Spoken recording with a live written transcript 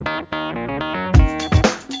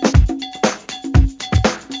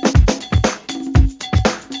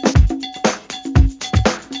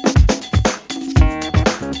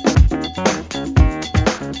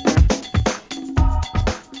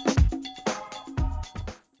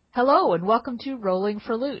Hello and welcome to Rolling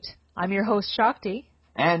for Loot. I'm your host, Shakti.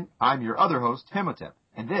 And I'm your other host, Himotep.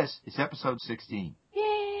 And this is episode 16.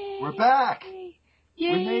 Yay! We're back!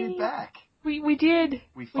 Yay! We made it back. We did.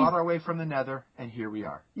 We fought our way from the nether, and here we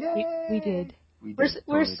are. Yay! We did.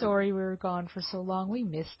 We're sorry we were gone for so long. We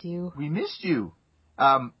missed you. We missed you.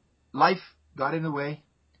 Life got in the way.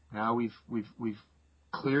 Now we've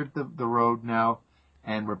cleared the road now,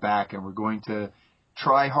 and we're back, and we're going to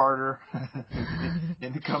try harder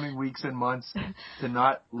in the coming weeks and months to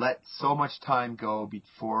not let so much time go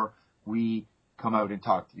before we come out and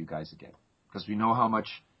talk to you guys again. Because we know how much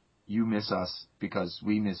you miss us because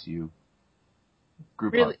we miss you.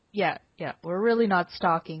 Group really, up. Yeah. We're really not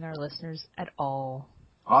stalking our listeners at all.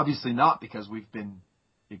 Obviously not, because we've been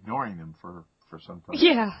ignoring them for some time.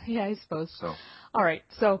 Yeah, I suppose. So. All right,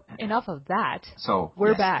 so enough of that. So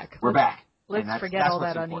we're yes, back. We're back. Let's forget all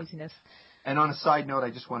that uneasiness. And on a side note, I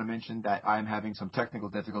just want to mention that I'm having some technical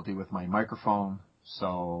difficulty with my microphone,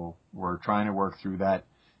 so we're trying to work through that.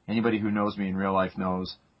 Anybody who knows me in real life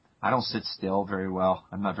knows I don't sit still very well.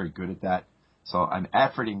 I'm not very good at that. So I'm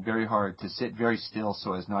efforting very hard to sit very still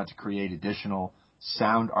so as not to create additional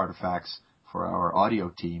sound artifacts for our audio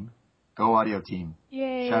team. Go audio team.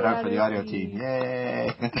 Yay! Shout out for the audio team. Yay!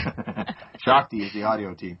 Shakti is the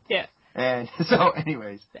audio team. Yeah. And so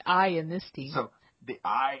anyways. The I in this team. So the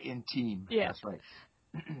I in team. Yeah. That's right.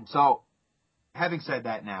 So having said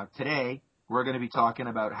that now, today we're going to be talking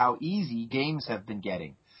about how easy games have been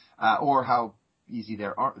getting, or how easy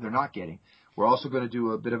they're not getting. We're also going to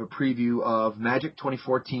do a bit of a preview of Magic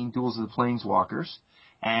 2014 Duels of the Planeswalkers.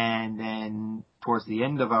 And then towards the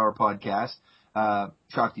end of our podcast,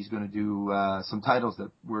 Shakti's going to do some titles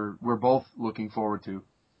that we're both looking forward to.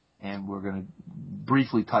 And we're going to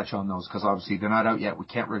briefly touch on those because obviously they're not out yet. We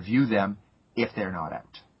can't review them if they're not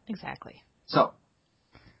out. Exactly. So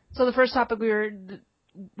the first topic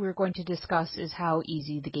we're going to discuss is how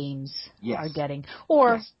easy the games are getting.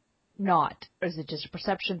 Or not. Or is it just a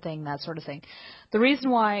perception thing, that sort of thing? The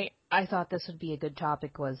reason why I thought this would be a good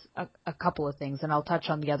topic was a couple of things, and I'll touch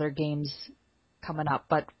on the other games coming up.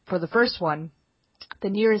 But for the first one, the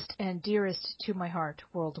nearest and dearest to my heart,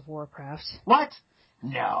 World of Warcraft. What?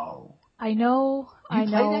 No. I know.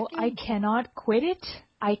 I cannot quit it.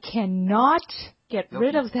 I cannot get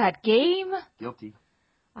rid of that game. Guilty.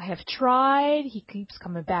 I have tried. He keeps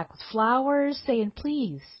coming back with flowers, saying,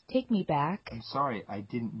 please, take me back. I'm sorry. I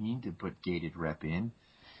didn't mean to put gated rep in.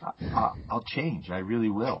 I'll change. I really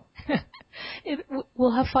will.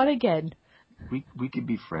 We'll have fun again. We could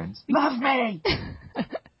be friends. Love me!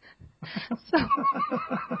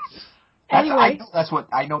 Anyway.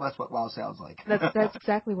 I know that's what WoW sounds like. That's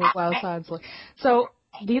exactly what WoW sounds like. So,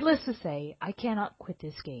 needless to say, I cannot quit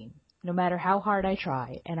this game, no matter how hard I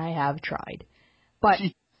try, and I have tried. But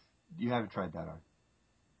you haven't tried that hard.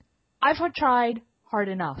 I've tried hard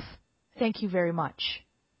enough. Thank you very much.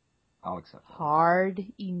 I'll accept that. Hard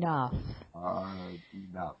enough. Hard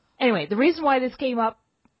enough. Anyway, the reason why this came up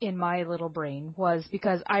in my little brain was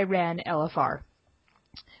because I ran LFR,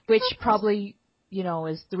 which probably,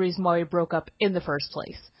 is the reason why we broke up in the first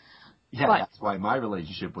place. Yeah, that's why my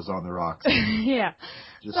relationship was on the rocks. Yeah.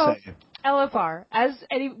 Just saying. LFR, as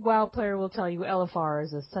any WoW player will tell you, LFR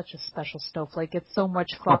is such a special snowflake. It's so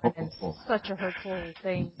much fun and such a hurtful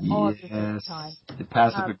thing all at the same time. The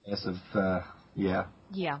passive aggressive, yeah.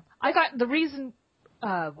 Yeah. The reason,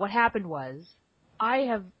 what happened was,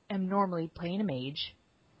 I am normally playing a mage,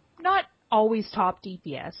 not always top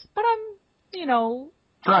DPS, but I'm,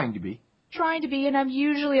 trying to be, and I'm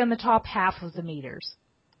usually on the top half of the meters,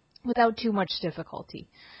 without too much difficulty.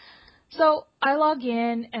 So I log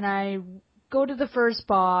in and I go to the first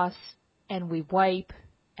boss and we wipe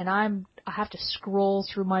and I have to scroll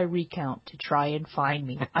through my recount to try and find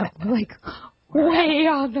me. I'm like way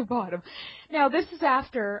on the bottom. Now this is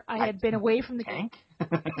after I had been away from the tank.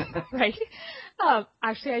 Right.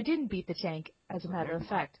 Actually I didn't beat the tank, as a matter of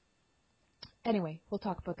fact. Anyway, we'll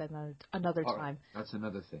talk about that another time. That's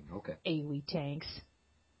another thing. Okay. AoE tanks.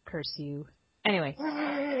 Curse you. Anyway.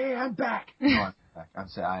 Hey, I'm back. No, I'm back.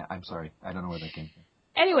 I'm sorry. I don't know where that came from.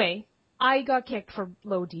 Anyway, I got kicked for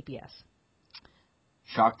low DPS.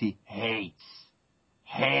 Shakti hates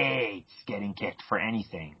getting kicked for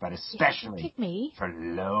anything, but especially kick me. For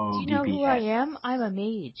low DPS. Do you know who I am? I'm a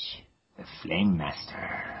mage. The Flame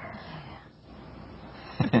Master.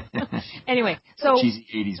 Anyway, so cheesy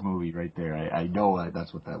 80s movie right there. I know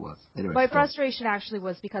that's what that was. Anyway, my frustration actually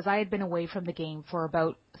was because I had been away from the game for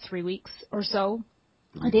about 3 weeks or so.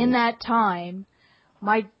 And in that time,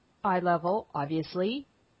 my eye level, obviously,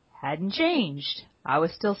 hadn't changed. I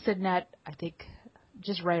was still sitting at, I think,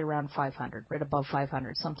 just right around 500, right above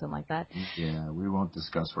 500, something like that. Yeah, we won't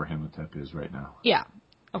discuss where Imhotep is right now. Yeah.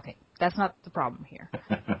 Okay. That's not the problem here.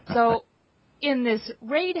 So, in this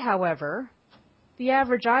raid, however, the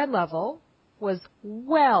average eye level was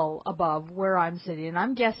well above where I'm sitting, and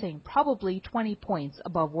I'm guessing probably 20 points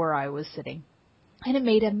above where I was sitting. And it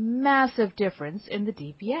made a massive difference in the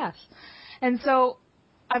DPS. And so,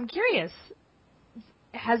 I'm curious,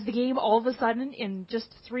 has the game all of a sudden, in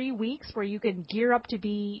just 3 weeks, where you can gear up to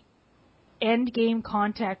be end game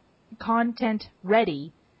content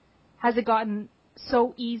ready, has it gotten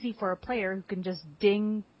so easy for a player who can just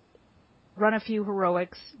run a few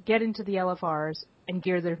heroics, get into the LFRs, and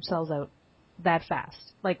gear themselves out that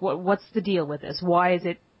fast? Like, what's the deal with this? Why does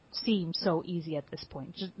it seem so easy at this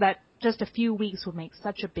point? Just a few weeks would make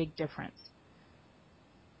such a big difference.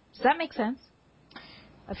 Does that make sense?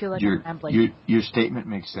 I feel like I'm rambling. Your statement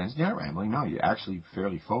makes sense. You're not rambling. No, you're actually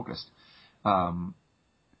fairly focused.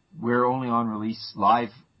 We're only on release live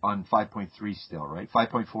on 5.3 still, right?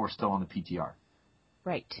 5.4 still on the PTR.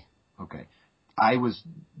 Right. Okay. I was,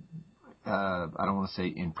 I don't want to say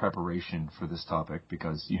in preparation for this topic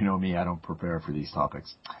because you know me, I don't prepare for these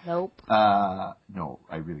topics. Nope. No,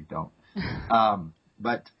 I really don't.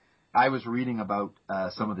 But I was reading about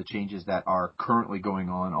some of the changes that are currently going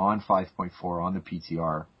on 5.4 on the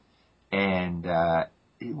PTR. And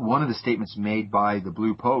one of the statements made by the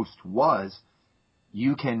Blue Post was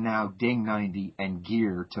you can now ding 90 and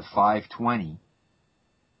gear to 520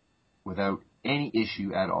 without any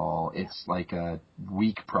issue at all. It's like a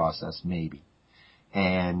week process, maybe.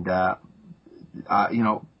 And,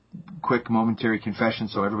 quick momentary confession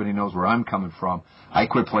so everybody knows where I'm coming from. I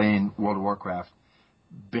quit playing World of Warcraft.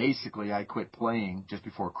 Basically, I quit playing just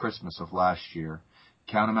before Christmas of last year.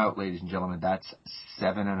 Count them out, ladies and gentlemen. That's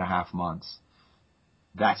 7.5 months.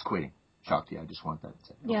 That's quitting. Shakti, I just want that to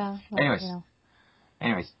say. Yeah.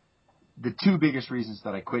 Anyways, the two biggest reasons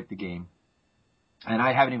that I quit the game, and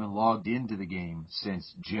I haven't even logged into the game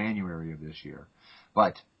since January of this year,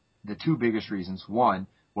 but the two biggest reasons, one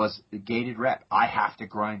was the gated rep. I have to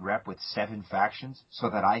grind rep with 7 factions so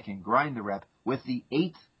that I can grind the rep with the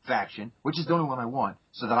 8th faction, which is the only one I want,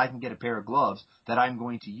 so that I can get a pair of gloves that I'm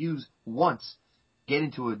going to use once, get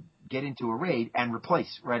into a raid, and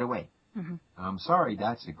replace right away. Mm-hmm. I'm sorry,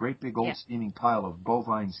 that's a great big old steaming pile of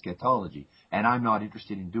bovine scatology, and I'm not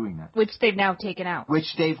interested in doing that. Which they've now taken out.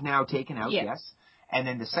 Yes. And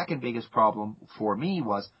then the second biggest problem for me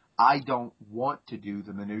was I don't want to do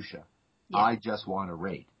the minutia. Yeah. I just want to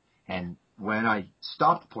raid. And when I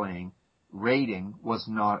stopped playing, raiding was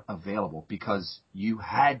not available because you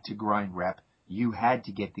had to grind rep, you had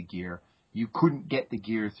to get the gear. You couldn't get the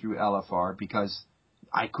gear through LFR because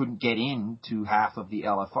I couldn't get into half of the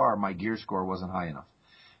LFR. My gear score wasn't high enough.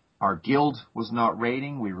 Our guild was not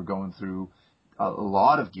raiding. We were going through, a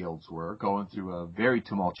lot of guilds were going through a very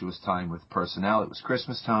tumultuous time with personnel. It was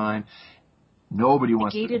Christmas time. Nobody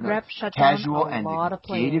wants to. Gated rep shut casual down and a lot of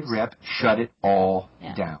players. Gated rep shut it all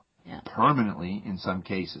down. Yeah. Permanently in some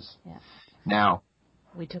cases. Yeah. Now.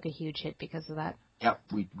 We took a huge hit because of that. Yep,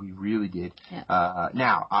 we really did. Yeah.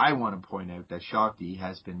 Now, I want to point out that Shakti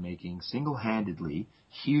has been making single-handedly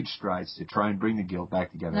huge strides to try and bring the guild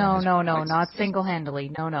back together. No, not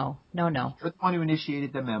single-handedly. No. You're the one who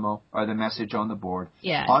initiated the memo or the message on the board.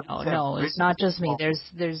 Yeah, no, it's not just me.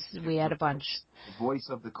 We had a bunch. The voice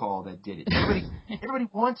of the call that did it. Everybody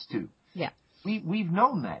wants to. Yeah. We've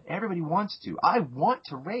known that. Everybody wants to. I want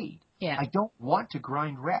to raid. Yeah. I don't want to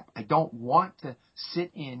grind rep. I don't want to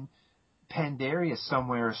sit in Pandaria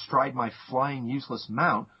somewhere astride my flying useless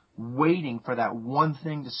mount waiting for that one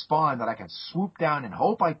thing to spawn that I can swoop down and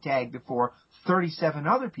hope I tag before 37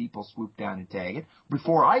 other people swoop down and tag it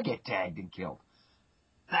before I get tagged and killed.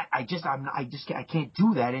 I can't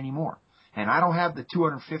do that anymore. And I don't have the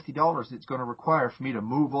 $250 it's going to require for me to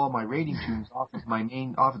move all my raiding tunes off of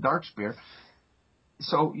Darkspear.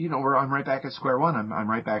 So, I'm right back at square one. I'm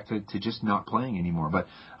right back to just not playing anymore. But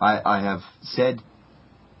I've said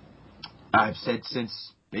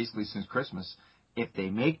since Christmas, if they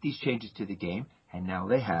make these changes to the game, and now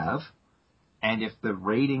they have, and if the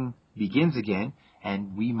raiding begins again,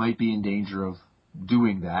 and we might be in danger of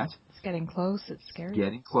doing that. It's getting close. It's scary.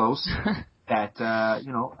 Getting close. That,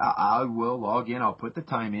 I will log in, I'll put the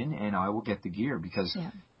time in, and I will get the gear, because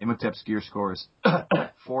Imhotep's gear score is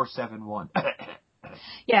 471.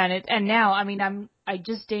 Yeah, and now, I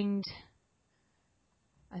just dinged,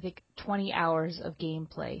 I think, 20 hours of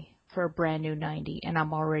gameplay for a brand new 90, and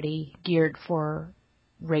I'm already geared for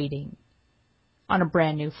raiding on a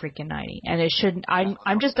brand new freaking 90. And it shouldn't,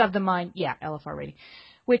 I'm just of the mind, LFR raiding,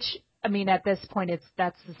 which, at this point,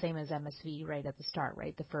 that's the same as MSV right at the start,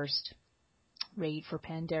 right? The first raid for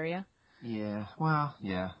Pandaria. Yeah, well,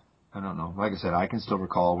 yeah. I don't know. Like I said, I can still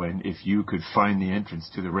recall when if you could find the entrance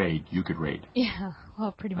to the raid, you could raid. Yeah,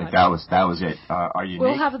 well, pretty much. That was it. Are you?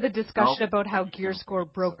 We'll have the discussion about how Gear Score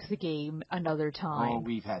broke the game another time. Oh,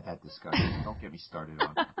 we've had that discussion. Don't get me started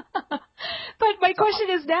on that. But my question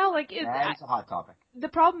is now, like, that is a hot topic. The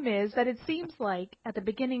problem is that it seems like at the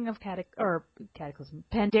beginning of Cataclysm,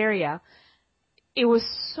 Pandaria, it was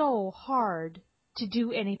so hard to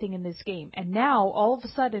do anything in this game. And now, all of a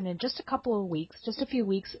sudden, in just a few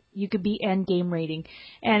weeks, you could be end game rating.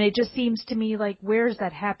 And it just seems to me like, where's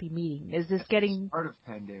that happy medium? Is this getting... Part of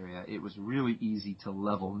Pandaria, it was really easy to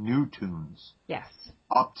level new tunes. Yes.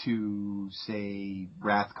 Up to, say,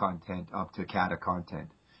 Wrath content, up to Kata content.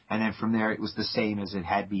 And then from there, it was the same as it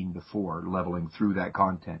had been before, leveling through that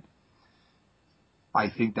content. I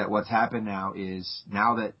think that what's happened now is,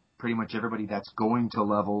 now that pretty much everybody that's going to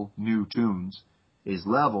level new tunes is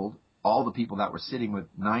leveled, all the people that were sitting with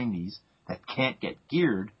 90s that can't get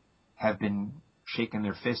geared have been shaking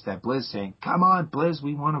their fist at Blizz saying, come on, Blizz,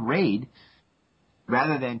 we want to raid.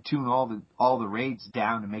 Rather than tune all the raids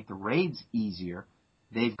down and make the raids easier,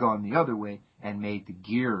 they've gone the other way and made the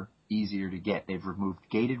gear easier to get. They've removed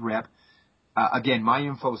gated rep. Again, my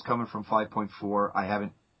info is coming from 5.4. I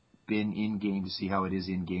haven't been in-game to see how it is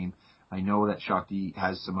in-game. I know that Shakti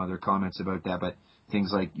has some other comments about that, but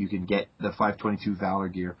things like you can get the 522 Valor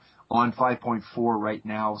gear. On 5.4 right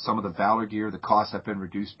now, some of the Valor gear, the costs have been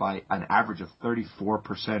reduced by an average of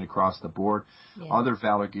 34% across the board. Yeah. Other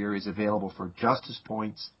Valor gear is available for Justice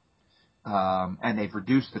points, and they've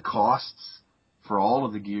reduced the costs for all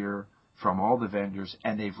of the gear from all the vendors,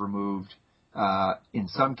 and they've removed, in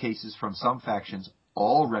some cases from some factions,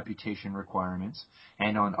 all reputation requirements,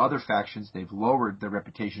 and on other factions, they've lowered the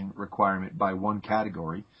reputation requirement by one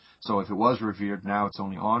category. So if it was revered, now it's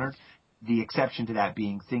only honored. The exception to that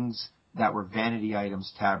being things that were vanity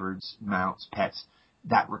items, tabards, mounts, pets,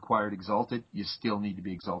 that required exalted. You still need to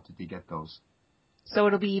be exalted to get those. So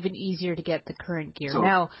it'll be even easier to get the current gear. So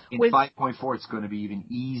now, in 5.4, it's going to be even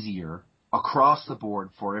easier across the board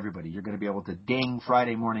for everybody. You're going to be able to ding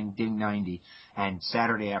Friday morning, ding 90, and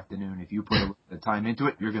Saturday afternoon, if you put the time into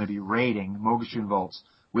it, you're going to be raiding Mogoshun Vaults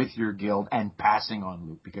with your guild and passing on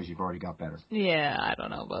loot because you've already got better. Yeah, I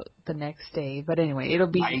don't know about the next day, but anyway, it'll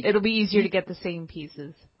be easier to get the same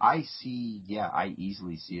pieces. I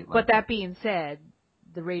easily see it. But that being said,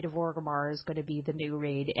 the raid of Orgrimmar is going to be the new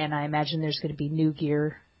raid, and I imagine there's going to be new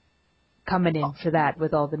gear coming in for that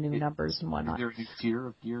with all the new numbers and whatnot. Is there a new tier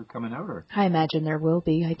of gear coming out? Or? I imagine there will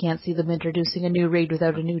be. I can't see them introducing a new raid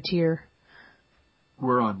without a new tier.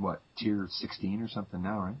 We're on, what, tier 16 or something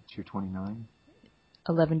now, right? Tier 29?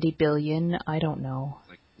 11 billion, I don't know.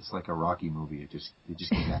 It's like a Rocky movie. It just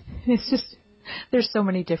came back. It's just, there's so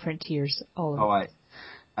many different tiers. I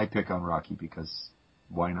pick on Rocky because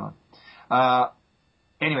why not?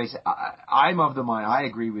 Anyways, I'm of the mind, I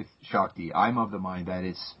agree with Shakti, I'm of the mind that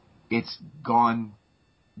it's gone,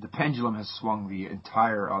 the pendulum has swung the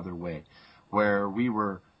entire other way, where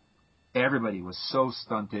everybody was so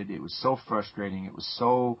stunted, it was so frustrating, it was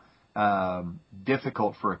so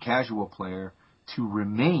difficult for a casual player to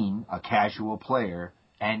remain a casual player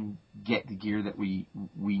and get the gear that we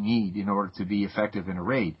need in order to be effective in a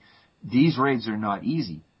raid. These raids are not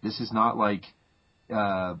easy. This is not like,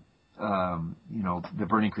 the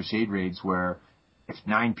Burning Crusade raids where if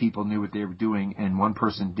 9 people knew what they were doing and one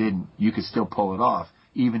person didn't, you could still pull it off,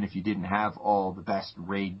 even if you didn't have all the best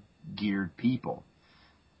raid-geared people.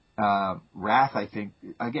 Wrath, I think,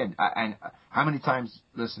 again, and how many times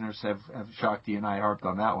listeners have Shakti and I harped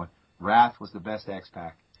on that one? Wrath was the best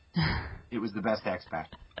X-Pack. It was the best X-Pack.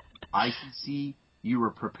 ICC, you were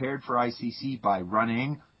prepared for ICC by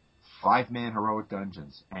running 5-man heroic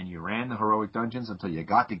dungeons, and you ran the heroic dungeons until you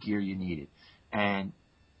got the gear you needed. And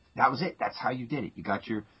that was it. That's how you did it. You got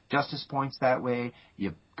your justice points that way.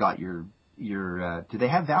 You got your did they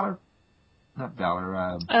have Valor? Not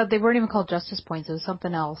Valor. They weren't even called justice points. It was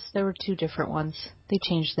something else. There were 2 different ones. They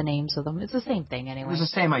changed the names of them. It's the same thing anyway. It was the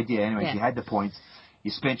same idea. Anyways, yeah. You had the points. You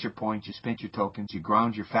spent your points. You spent your tokens. You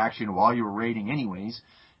ground your faction while you were raiding anyways,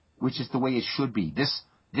 which is the way it should be.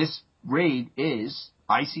 This raid is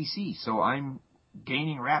ICC, so I'm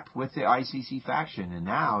gaining rep with the ICC faction, and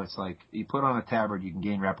now it's like you put on a tabard, you can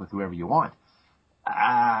gain rep with whoever you want.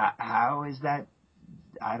 How is that?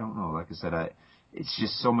 I don't know. Like I said, it's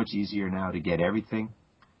just so much easier now to get everything.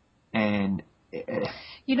 And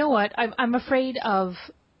you know what? I'm afraid of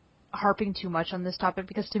harping too much on this topic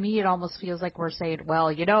because to me it almost feels like we're saying,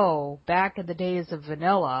 well, back in the days of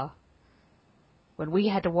vanilla, when we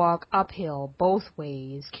had to walk uphill both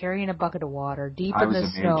ways, carrying a bucket of water deep in the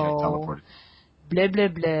snow, blah, blah,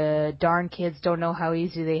 blah, darn kids don't know how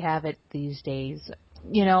easy they have it these days.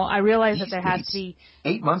 I realize that there has to be...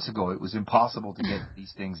 8 months ago, it was impossible to get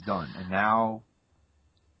these things done, and now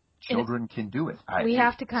children can do it. We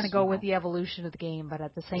have to kind of go with the evolution of the game, but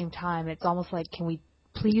at the same time, it's almost like, can we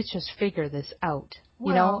please just figure this out?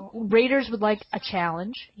 Raiders would like a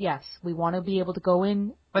challenge. Yes, we want to be able to go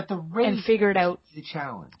in and figure it out. The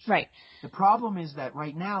challenge. Right. The problem is that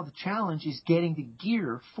right now the challenge is getting the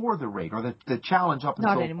gear for the raid, or the challenge up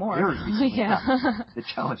until not anymore. Very recently. Yeah. The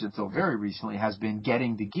challenge until very recently has been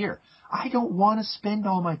getting the gear. I don't want to spend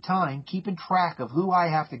all my time keeping track of who I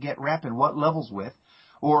have to get rep and what levels with,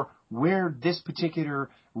 or where this particular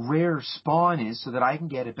rare spawn is so that I can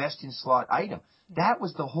get a best-in-slot item. That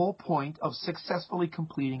was the whole point of successfully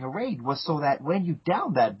completing a raid, was so that when you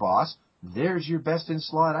down that boss, there's your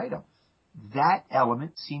best-in-slot item. That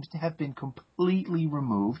element seems to have been completely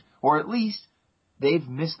removed, or at least they've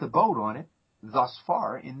missed the boat on it thus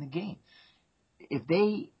far in the game. You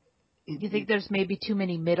think there's maybe too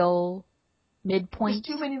many mid-points? There's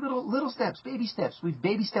too many little steps, baby steps. We've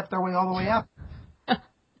baby-stepped our way all the way up.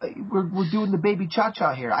 We're doing the baby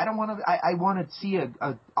cha-cha here. I don't want to. I want to see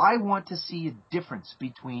I want to see a difference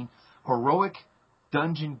between heroic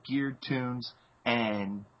dungeon geared tunes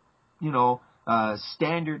and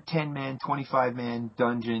standard 10-man, 25-man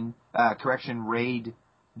dungeon raid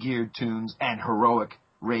geared tunes and heroic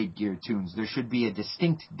raid geared tunes. There should be a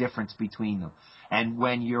distinct difference between them. And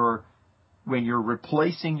when you're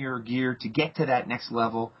replacing your gear to get to that next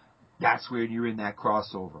level, that's where you're in that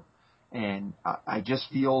crossover. And I just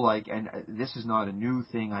feel like, and this is not a new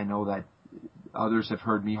thing, I know that others have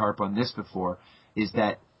heard me harp on this before, is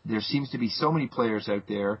that there seems to be so many players out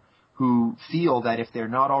there who feel that if they're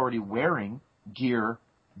not already wearing gear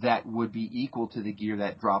that would be equal to the gear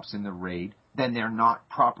that drops in the raid, then they're not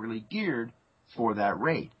properly geared for that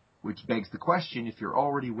raid. Which begs the question, if you're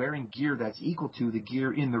already wearing gear that's equal to the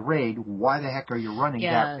gear in the raid, why the heck are you running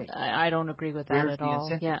that raid? Yeah, I don't agree with that at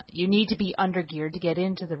all. Yeah, you need to be under-geared to get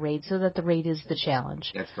into the raid so that the raid is the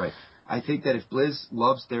challenge. That's right. I think that if Blizz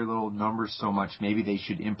loves their little numbers so much, maybe they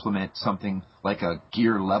should implement something like a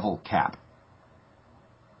gear level cap.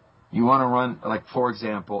 You want to run, like, for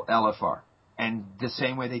example, LFR, and the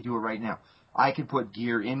same way they do it right now. I can put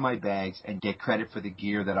gear in my bags and get credit for the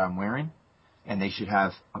gear that I'm wearing, and they should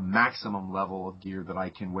have a maximum level of gear that I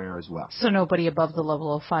can wear as well. So nobody above the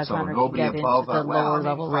level of 500 can get into the lower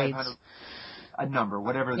level raids. A number,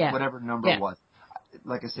 whatever number was.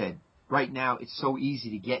 Like I said, right now it's so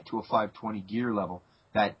easy to get to a 520 gear level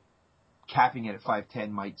that capping it at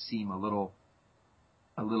 510 might seem a little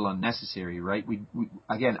unnecessary, right? We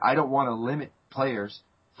again, I don't want to limit players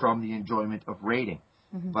from the enjoyment of raiding,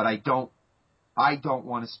 but I don't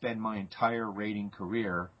want to spend my entire raiding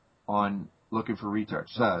career on looking for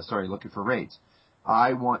raids.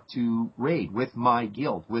 I want to raid with my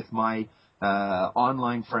guild, with my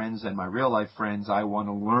online friends and my real life friends. I want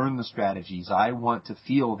to learn the strategies. I want to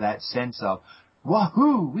feel that sense of,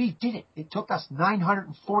 wahoo, we did it. It took us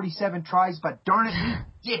 947 tries, but darn it,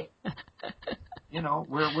 we did it.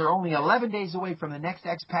 We're only 11 days away from the next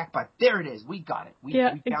X-Pack, but there it is. We got it. We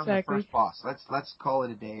found the first boss. Let's call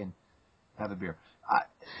it a day and have a beer.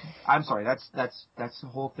 I'm sorry, that's the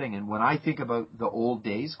whole thing. And when I think about the old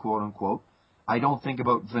days, quote unquote, I don't think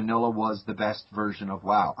about vanilla was the best version of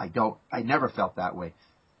WoW. I never felt that way.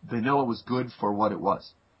 Vanilla was good for what it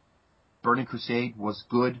was. Burning Crusade was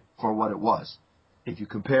good for what it was. If you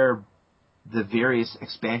compare the various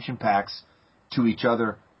expansion packs to each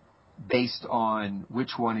other based on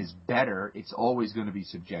which one is better, it's always going to be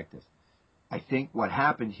subjective. I think what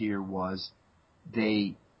happened here was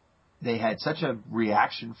they had such a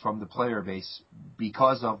reaction from the player base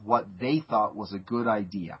because of what they thought was a good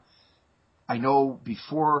idea. I know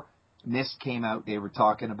before Myst came out, they were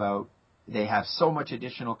talking about they have so much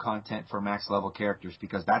additional content for max level characters,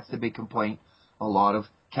 because that's the big complaint a lot of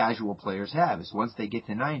casual players have, is once they get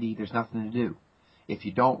to 90, there's nothing to do. If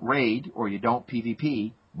you don't raid or you don't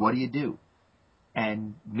PvP, what do?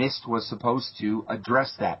 And Myst was supposed to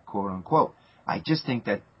address that, quote unquote. I just think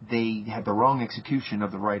that they had the wrong execution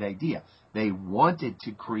of the right idea. They wanted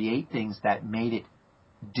to create things that made it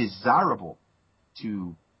desirable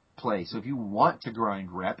to play. So if you want to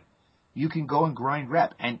grind rep, you can go and grind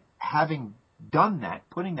rep. And having done that,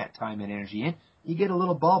 putting that time and energy in, you get a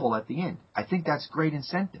little bauble at the end. I think that's great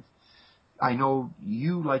incentive. I know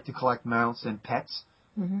you like to collect mounts and pets.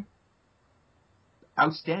 Mm-hmm.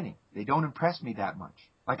 Outstanding. They don't impress me that much.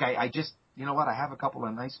 Like I just, you know what? I have a couple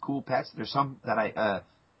of nice, cool pets. There's some that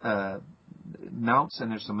mounts,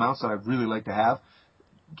 and there's some mounts that I really like to have.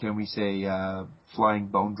 Can we say flying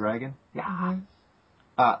bone dragon? Yeah. Mm-hmm.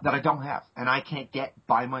 that I don't have and I can't get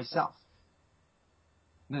by myself.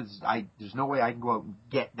 There's no way I can go out and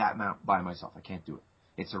get that amount by myself. I can't do it.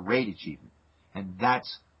 It's a raid achievement. And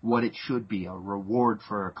that's what it should be, a reward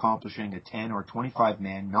for accomplishing a 10 or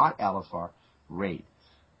 25-man, not LFR, raid.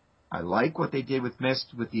 I like what they did with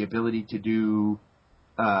Myst with the ability to do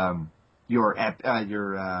your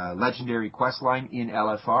legendary quest line in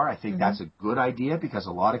LFR. I think that's a good idea because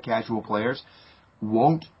a lot of casual players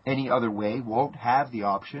won't have the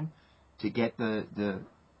option to get the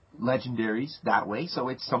legendaries that way. So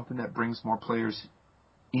it's something that brings more players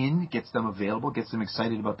in, gets them available, gets them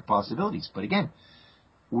excited about the possibilities. But again,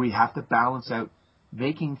 we have to balance out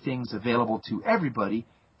making things available to everybody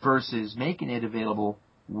versus making it available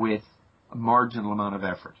with a marginal amount of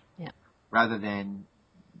effort. Yeah. Rather than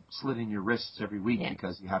slitting your wrists every week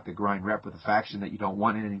because you have to grind rep with a faction that you don't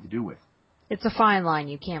want anything to do with. It's a fine line.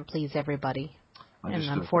 You can't please everybody.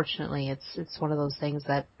 Understood. And unfortunately, it's one of those things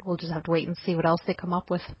that we'll just have to wait and see what else they come up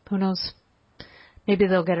with. Who knows? Maybe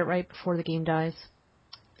they'll get it right before the game dies.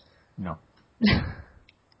 No.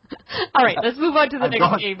 All right, let's move on to the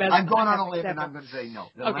next game. I'm going on a limb and I'm going to say no.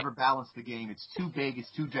 They'll never balance the game. It's too big.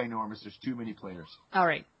 It's too ginormous. There's too many players. All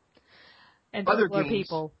right. And other games,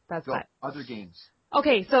 people, that's that. Other games.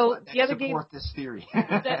 Okay, so the other game. Support this theory.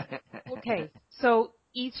 Okay, so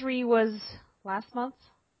E3 was last month?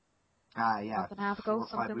 Yeah. Month and a half ago,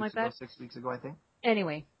 something like that. 6 weeks ago, I think.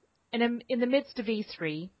 Anyway, and in the midst of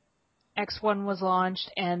E3, X1 was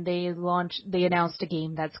launched, and they announced a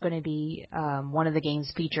game that's going to be one of the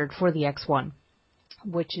games featured for the X1,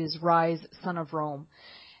 which is Rise: Son of Rome.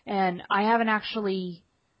 And I haven't actually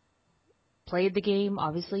played the game,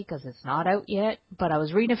 obviously, because it's not out yet, but I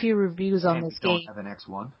was reading a few reviews on this game. We don't have an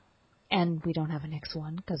X1. And we don't have an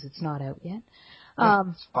X1 because it's not out yet.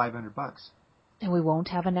 It's $500. And we won't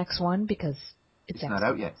have an X1 because it's not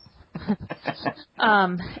out yet.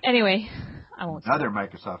 Anyway, I won't. Another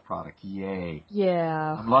Microsoft product. Yay.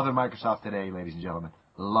 Yeah. I'm loving Microsoft today, ladies and gentlemen.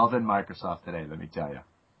 Loving Microsoft today, let me tell you.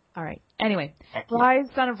 All right. Anyway, Rise: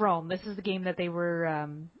 Son of Rome. This is the game that they were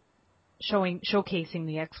showcasing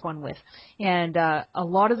the X1 with. And a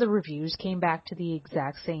lot of the reviews came back to the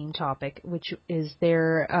exact same topic, which is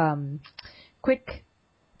their quick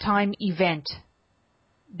time event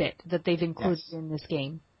bit that they've included in this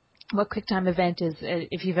game. What QuickTime event is,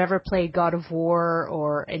 if you've ever played God of War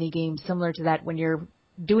or any game similar to that, when you're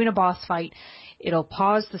doing a boss fight, it'll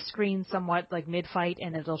pause the screen somewhat like mid-fight,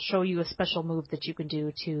 and it'll show you a special move that you can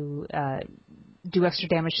do to do extra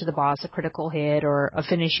damage to the boss, a critical hit or a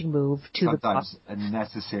finishing move to the boss. Sometimes a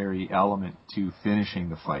necessary element to finishing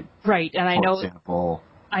the fight. Right, and For example,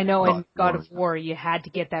 I know in God of War you had to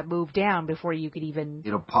get that move down before you could even...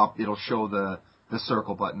 It'll show the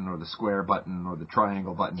circle button or the square button or the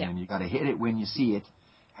triangle button, and you got to hit it when you see it,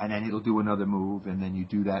 and then it'll do another move, and then you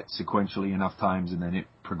do that sequentially enough times, and then it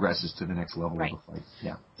progresses to the next level of the fight.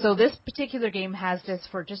 Yeah. So this particular game has this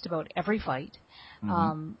for just about every fight.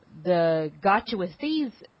 Mm-hmm. The gotcha with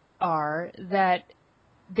these are that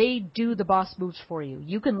they do the boss moves for you.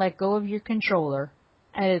 You can let go of your controller,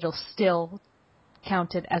 and it'll still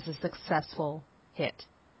count it as a successful hit.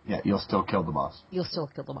 Yeah, you'll still kill the boss. You'll still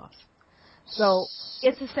kill the boss. So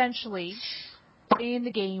it's essentially playing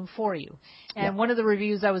the game for you. And one of the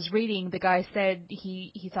reviews I was reading, the guy said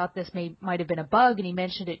he thought this might have been a bug, and he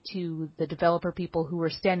mentioned it to the developer people who were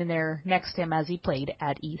standing there next to him as he played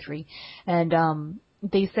at E3. And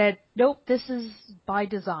they said, nope, this is by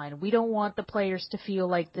design. We don't want the players to feel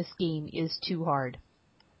like this game is too hard.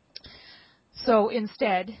 So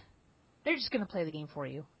instead, they're just going to play the game for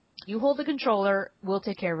you. You hold the controller, we'll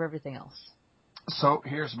take care of everything else. So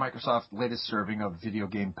here's Microsoft's latest serving of video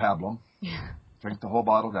game pablum. Drink the whole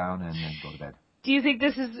bottle down and then go to bed. Do you think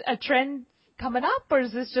this is a trend coming up, or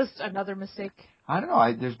is this just another mistake? I don't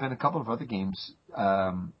know. There's been a couple of other games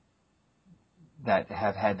that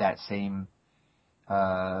have had that same,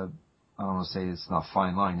 I don't want to say it's not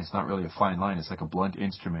fine line. It's not really a fine line. It's like a blunt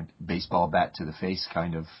instrument, baseball bat to the face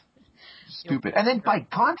kind of stupid. And then by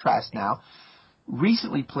contrast now,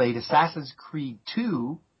 recently played Assassin's Creed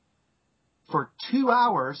 2 for 2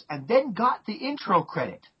 hours and then got the intro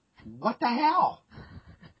credit. What the hell?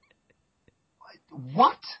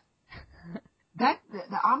 What?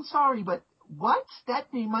 I'm sorry, but what?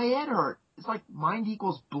 That made my head hurt. It's like mind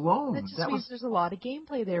equals blown. That just means there's a lot of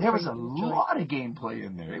gameplay there. There was a lot of gameplay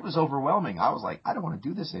in there. It was overwhelming. I was like, I don't want to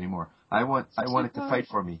do this anymore. I want it to fight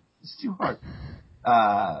for me. It's too hard.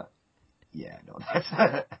 Yeah, no,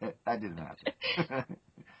 that didn't happen.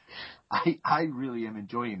 I really am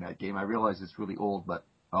enjoying that game. I realize it's really old, but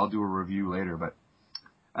I'll do a review later. But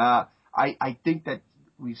I think that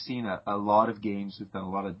we've seen a lot of games. We've done a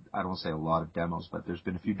lot of, I don't want to say a lot of demos, but there's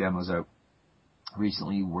been a few demos out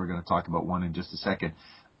recently. We're going to talk about one in just a second.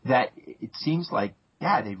 That it seems like,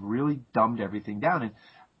 yeah, they've really dumbed everything down. And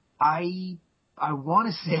I want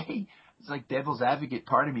to say, it's like devil's advocate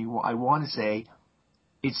part of me. I want to say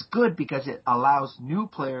it's good because it allows new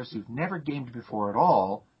players who've never gamed before at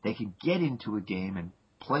all, they can get into a game and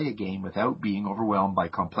play a game without being overwhelmed by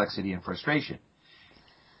complexity and frustration.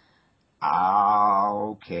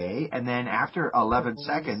 Okay. And then after 11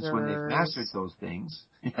 seconds, when they've mastered those things,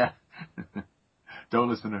 yeah, don't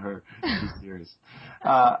listen to her. She's serious.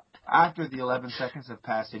 After the 11 seconds have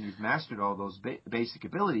passed and you've mastered all those basic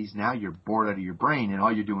abilities, now you're bored out of your brain and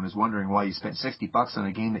all you're doing is wondering why you spent $60 on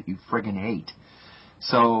a game that you friggin' hate.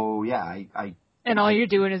 So, yeah, And all you're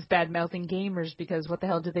doing is bad-mouthing gamers because what the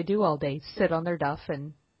hell do they do all day? Sit on their duff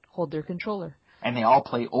and hold their controller. And they all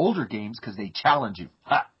play older games because they challenge you.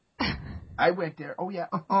 Ha! I went there. Oh, yeah.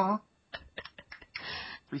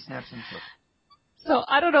 Free snaps and so. So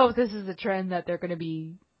I don't know if this is a trend that they're going to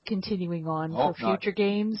be continuing on for future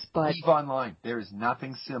games, but EVE Online. There is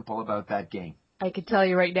nothing simple about that game. I can tell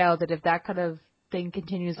you right now that if that kind of thing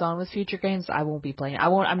continues on with future games, I won't be playing.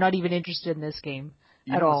 I'm not even interested in this game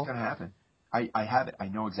at all. What's going to happen? I have it. I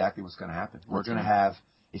know exactly what's going to happen. We're going to have.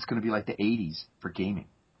 It's going to be like the 80s for gaming.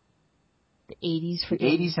 The 80s for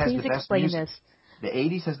gaming. The 80s has the best music. The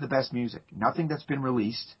 80s has the best music. Nothing that's been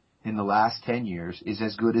released in the last 10 years is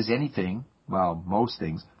as good as anything, well, most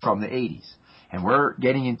things, from the 80s. And we're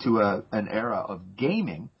getting into an era of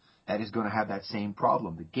gaming that is going to have that same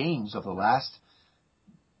problem. The games of the last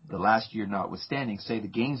year notwithstanding, say the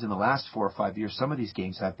games in the last 4 or 5 years, some of these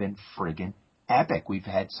games have been friggin' epic. We've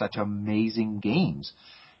had such amazing games.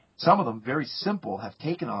 Some of them, very simple, have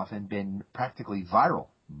taken off and been practically viral.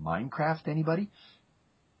 Minecraft, anybody?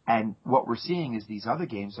 And what we're seeing is these other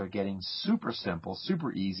games are getting super simple,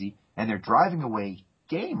 super easy, and they're driving away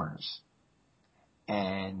gamers.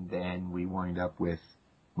 And then we wind up with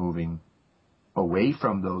moving away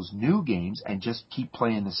from those new games and just keep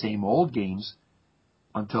playing the same old games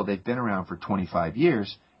until they've been around for 25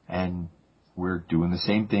 years. And we're doing the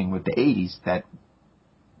same thing with the 80s that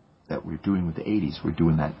we're doing with the 80s. We're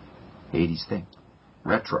doing that 80s thing.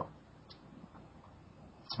 Retro.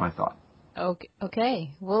 That's my thought.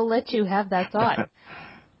 Okay. We'll let you have that thought.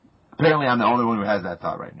 Apparently I'm the only one who has that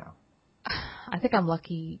thought right now. I think I'm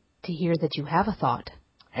lucky to hear that you have a thought.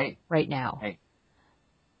 Hey. Right now. Hey.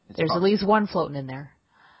 There's at least one floating in there.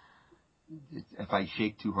 If I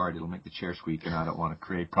shake too hard, it'll make the chair squeak, and I don't want to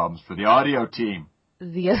create problems for the audio team.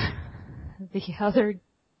 The other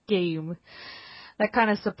game that kind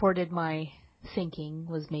of supported my thinking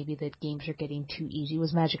was maybe that games are getting too easy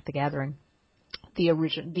was Magic the Gathering.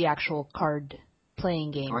 The actual card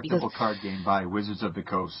playing game. Collectible card game by Wizards of the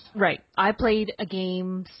Coast. Right. I played a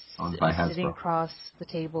game Hasbro. sitting across the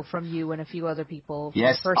table from you and a few other people.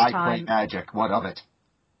 Yes, I play Magic. What of it?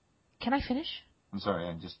 Can I finish? I'm sorry,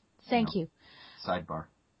 I'm just... Thank you. Sidebar.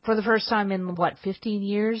 For the first time in, 15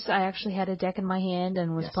 years, I actually had a deck in my hand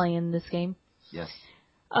and was playing this game. Yes.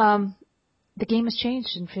 The game has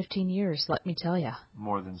changed in 15 years, let me tell you.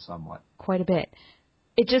 More than somewhat. Quite a bit.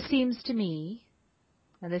 It just seems to me,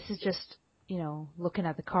 and this is just, looking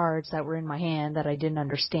at the cards that were in my hand that I didn't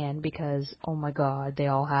understand because, oh my God, they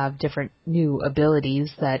all have different new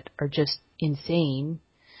abilities that are just insane.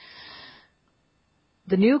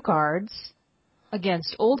 The new cards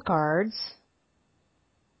against old cards,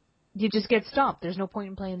 you just get stomped. There's no point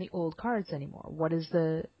in playing the old cards anymore. What is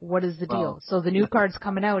the deal? So the new cards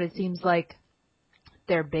coming out, it seems like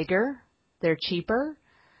they're bigger, they're cheaper,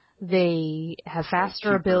 they have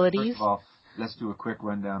faster abilities. First of all, let's do a quick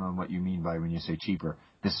rundown on what you mean by when you say cheaper.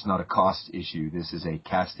 This is not a cost issue. This is a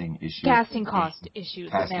casting issue. Casting cost issue.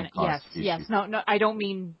 Yes. No, I don't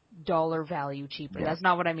mean dollar value cheaper. Yeah. That's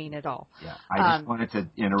not what I mean at all. Yeah, I just wanted to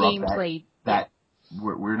interrupt gameplay, that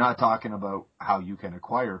we're not talking about how you can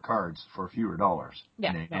acquire cards for fewer dollars.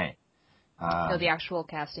 Yeah. No, the actual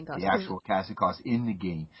casting cost. The actual casting cost in the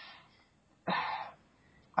game.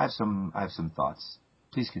 I have some thoughts.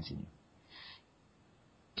 Please continue.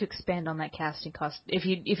 To expand on that casting cost, if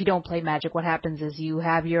you don't play Magic, what happens is you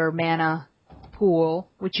have your mana pool,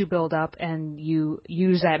 which you build up, and you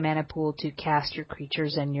use that mana pool to cast your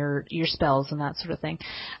creatures and your spells and that sort of thing.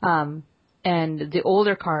 And the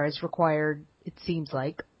older cards required, it seems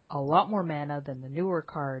like, a lot more mana than the newer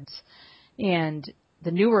cards. And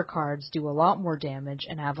the newer cards do a lot more damage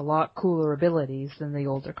and have a lot cooler abilities than the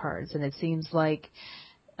older cards. And it seems like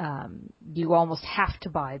you almost have to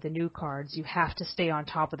buy the new cards. You have to stay on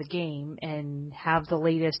top of the game and have the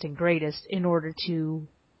latest and greatest in order to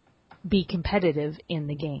be competitive in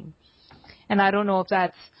the game. And I don't know if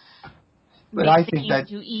that's but I think that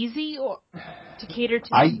too easy or to cater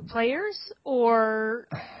to new players, or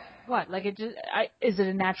what? Like, is it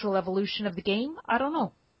a natural evolution of the game? I don't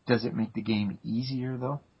know. Does it make the game easier,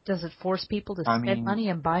 though? Does it force people to spend money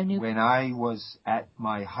and buy new? When I was at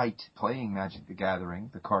my height playing Magic the Gathering,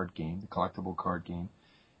 the card game, the collectible card game,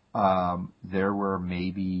 there were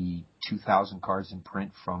maybe 2,000 cards in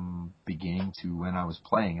print from beginning to when I was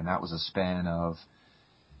playing, and that was a span of,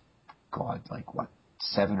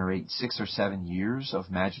 6 or 7 years of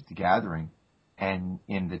Magic the Gathering. And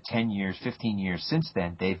in the 10 years, 15 years since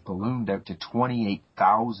then, they've ballooned out to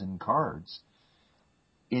 28,000 cards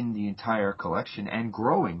in the entire collection and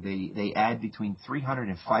growing. They add between 300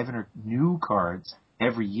 and 500 new cards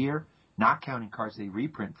every year, not counting cards they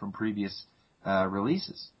reprint from previous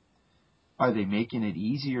releases. Are they making it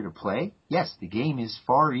easier to play? Yes, the game is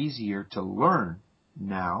far easier to learn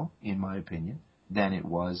now, in my opinion, than it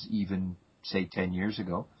was even, say, 10 years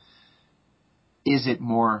ago. Is it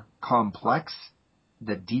more complex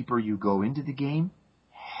the deeper you go into the game?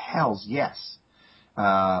 Hells yes.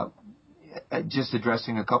 Just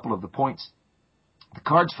addressing a couple of the points. The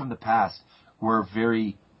cards from the past were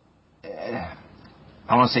very, I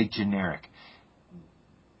want to say generic.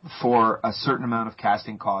 For a certain amount of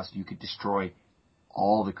casting cost, you could destroy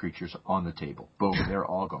all the creatures on the table. Boom, they're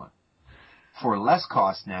all gone. For less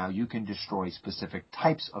cost now, you can destroy specific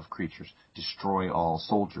types of creatures. Destroy all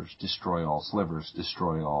soldiers, destroy all slivers,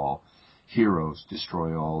 destroy all heroes,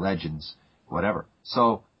 destroy all legends, whatever.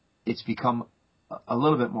 So it's become a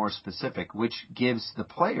little bit more specific, which gives the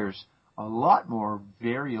players a lot more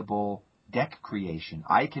variable deck creation.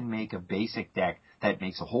 I can make a basic deck that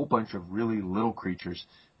makes a whole bunch of really little creatures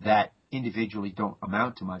that individually don't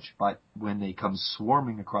amount to much, but when they come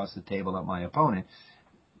swarming across the table at my opponent,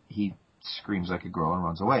 he screams like a girl and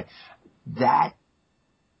runs away. That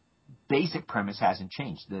basic premise hasn't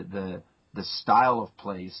changed. The style of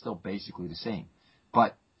play is still basically the same.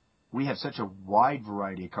 But we have such a wide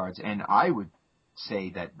variety of cards, and I would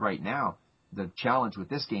say that right now the challenge with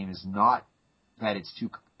this game is not that it's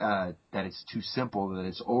too simple, that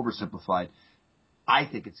it's oversimplified. I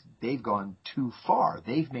think they've gone too far.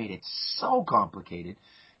 They've made it so complicated.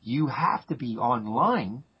 You have to be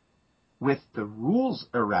online with the rules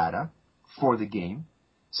errata for the game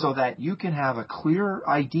so that you can have a clear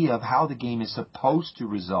idea of how the game is supposed to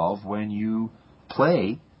resolve when you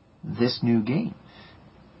play this new game.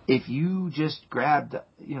 If you just grabbed,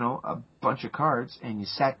 a bunch of cards and you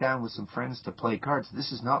sat down with some friends to play cards,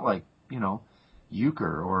 this is not like,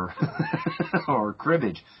 euchre or or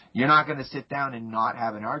cribbage. You're not going to sit down and not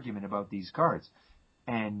have an argument about these cards.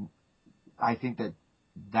 And I think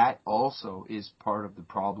that also is part of the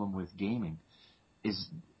problem with gaming, is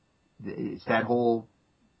it's that whole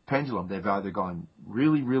pendulum. They've either gone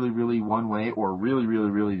really, really, really one way or really, really,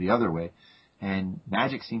 really the other way. And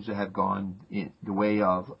Magic seems to have gone in the way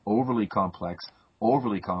of overly complex,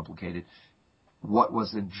 overly complicated. What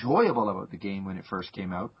was enjoyable about the game when it first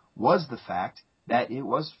came out was the fact that it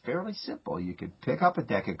was fairly simple. You could pick up a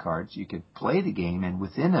deck of cards, you could play the game, and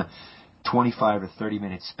within a 25 or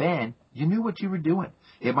 30-minute span, you knew what you were doing.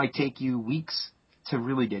 It might take you weeks to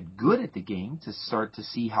really get good at the game, to start to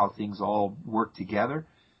see how things all work together.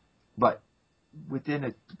 But within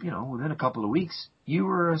a couple of weeks, you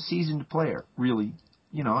were a seasoned player, really.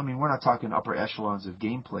 We're not talking upper echelons of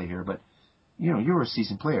gameplay here, but, you were a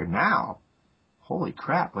seasoned player. Now, holy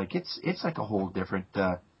crap, like it's like a whole different,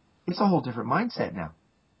 it's a whole different mindset now.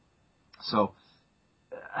 So,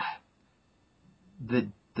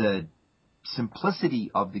 the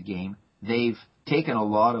simplicity of the game, they've taken a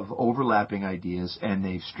lot of overlapping ideas and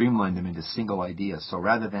they've streamlined them into single ideas. So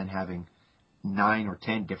rather than having 9 or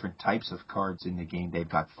 10 different types of cards in the game, they've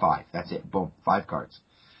got 5. That's it. Boom. 5 cards.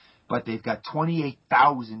 But they've got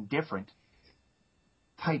 28,000 different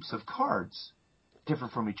types of cards,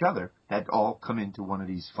 different from each other, that all come into one of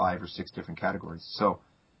these 5 or 6 different categories. So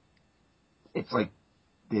it's like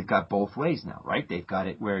they've got both ways now, right? They've got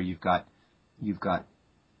it where you've got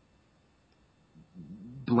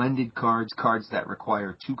blended cards that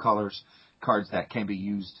require 2 colors, cards that can be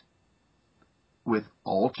used with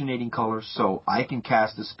alternating colors. So I can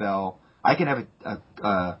cast a spell. I can have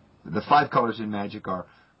the 5 colors in Magic are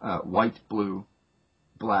white, blue,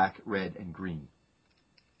 black, red, and green.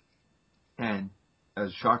 And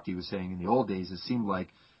as Shakti was saying, in the old days, it seemed like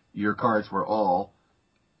your cards were all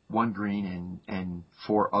 1 green and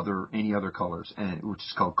 4 any other colors, which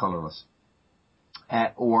is called colorless.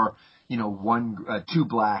 Or 2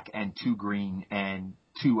 black and 2 green and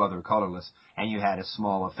 2 other colorless, and you had a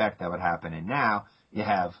small effect that would happen. And now you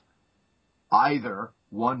have either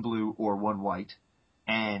 1 blue or 1 white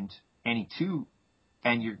and any two,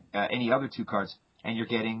 and any other two cards, and you're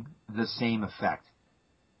getting the same effect.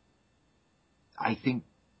 I think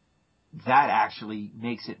that actually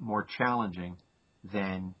makes it more challenging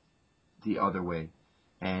than the other way.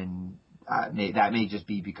 And that may just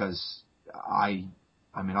be because I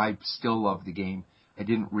still love the game. I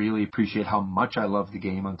didn't really appreciate how much I loved the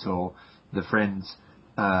game until the friends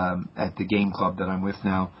at the game club that I'm with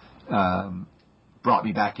now brought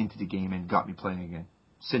me back into the game and got me playing again.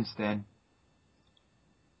 Since then,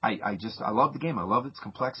 I love the game. I love its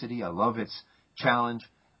complexity. I love its challenge.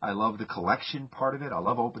 I love the collection part of it. I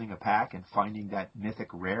love opening a pack and finding that mythic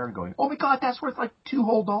rare and going, oh my God, that's worth like $2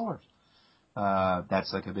 whole.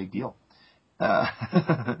 That's like a big deal. And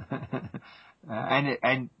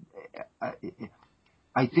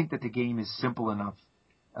I think that the game is simple enough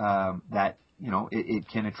that it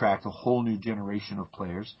can attract a whole new generation of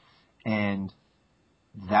players, and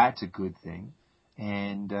that's a good thing.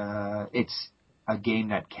 And it's a game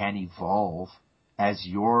that can evolve as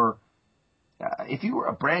your. If you were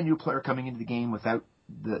a brand new player coming into the game without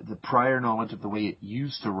the prior knowledge of the way it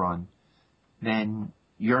used to run, then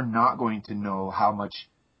you're not going to know how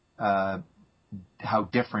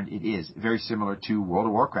different it is. Very similar to World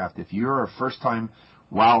of Warcraft. If you're a first-time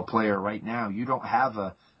WoW player right now, you don't have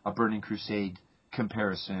a Burning Crusade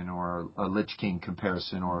comparison or a Lich King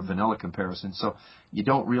comparison or a vanilla comparison, so you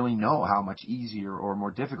don't really know how much easier or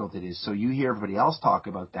more difficult it is. So you hear everybody else talk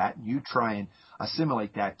about that, and you try and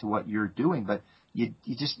assimilate that to what you're doing, but you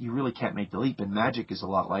really can't make the leap. And Magic is a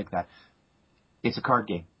lot like that. It's a card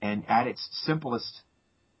game, and at its simplest,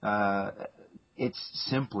 it's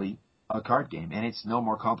simply a card game, and it's no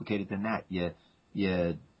more complicated than that. You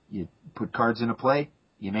put cards into play,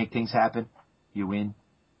 you make things happen, you win.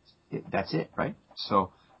 That's it, right?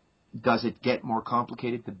 So does it get more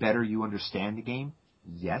complicated the better you understand the game?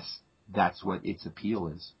 Yes, that's what its appeal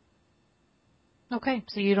is. Okay,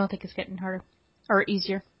 so you don't think it's getting harder or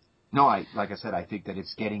easier? No, like I said, I think that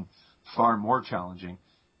it's getting far more challenging.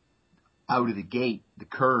 Out of the gate, the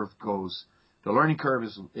learning curve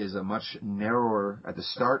is a much narrower at the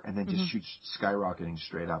start, and then just shoots skyrocketing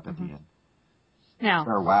straight up at the end. Now,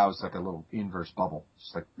 or WoW is like a little inverse bubble.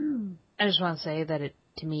 It's like, I just want to say that it,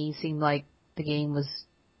 to me, seemed like the game was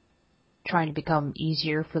trying to become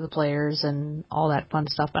easier for the players and all that fun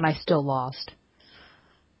stuff, and I still lost.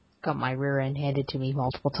 Got my rear end handed to me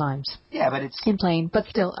multiple times. Yeah, but it's... in playing, but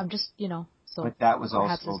still, I'm just, so... But that was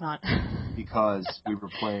perhaps also it's not. because we were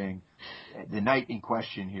playing... The night in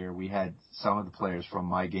question here, we had some of the players from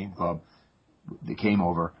my game club that came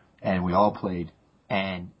over, and we all played,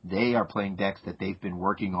 and they are playing decks that they've been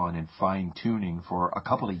working on and fine-tuning for a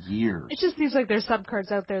couple of years. It just seems like there's some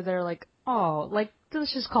cards out there that are like, oh, like,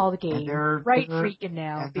 let's just call the game right freaking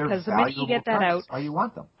now, because the minute you get that out... Oh, you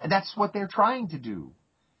want them. And that's what they're trying to do.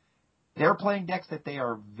 They're playing decks that they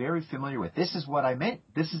are very familiar with. This is what I meant.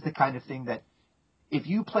 This is the kind of thing that if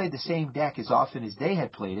you played the same deck as often as they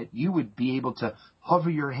had played it, you would be able to hover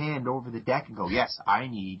your hand over the deck and go, yes, I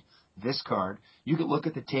need this card. You could look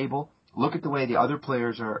at the table, look at the way the other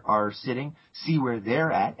players are sitting, see where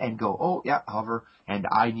they're at, and go, oh, yeah, hover, and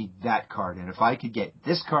I need that card. And if I could get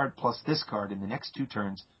this card plus this card in the next 2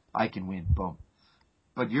 turns, I can win. Boom.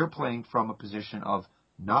 But you're playing from a position of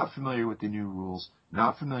not familiar with the new rules,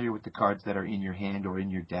 not familiar with the cards that are in your hand or in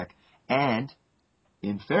your deck, and,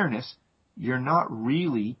 in fairness, you were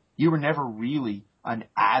never really an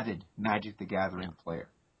avid Magic the Gathering player.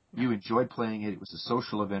 You enjoyed playing it, it was a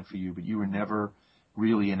social event for you, but you were never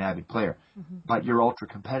really an avid player. Mm-hmm. But you're ultra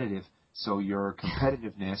competitive, so your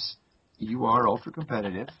competitiveness, you are ultra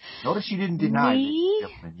competitive. Notice you didn't deny me.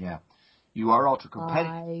 Yeah. You are ultra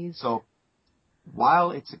competitive. Lies. So while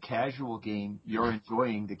it's a casual game, you're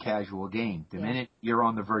enjoying the casual game. The minute you're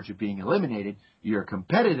on the verge of being eliminated, your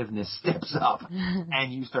competitiveness steps up,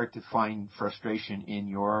 and you start to find frustration in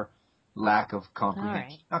your lack of comprehension.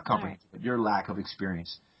 Right. Not comprehension, but your lack of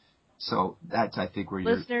experience. So that's, I think, where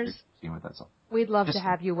Listeners, you're seeing with that. So we'd love to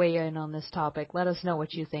have you weigh in on this topic. Let us know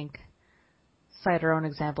what you think. Cite our own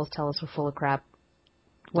examples. Tell us we're full of crap.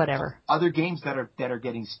 Whatever. Other games that are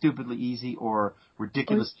getting stupidly easy or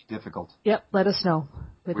ridiculously difficult. Yep, let us know.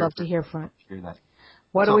 We'd love to hear from it. Hear that.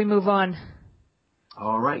 Why don't we move on?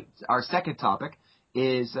 All right. Our second topic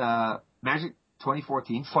is Magic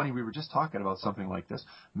 2014. Funny, we were just talking about something like this.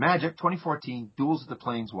 Magic 2014 Duels of the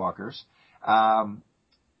Planeswalkers.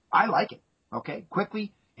 I like it. Okay,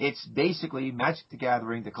 quickly, it's basically Magic the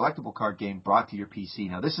Gathering, the collectible card game brought to your PC.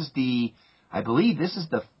 Now, I believe this is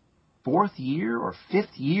the 4th year or 5th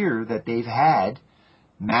year that they've had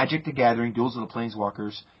Magic the Gathering Duels of the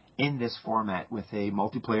Planeswalkers in this format with a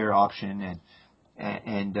multiplayer option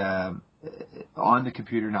and on the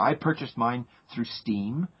computer. Now, I purchased mine through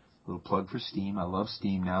Steam. A little plug for Steam. I love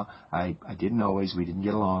Steam now. I didn't always. We didn't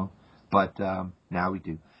get along. But now we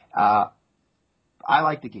do. I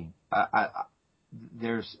like the game.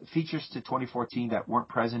 There's features to 2014 that weren't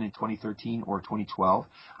present in 2013 or 2012.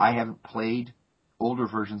 I haven't played older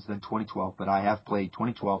versions than 2012, but I have played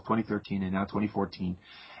 2012, 2013, and now 2014.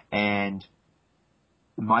 And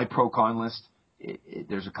my pro-con list,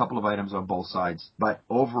 there's a couple of items on both sides. But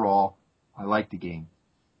overall, I like the game.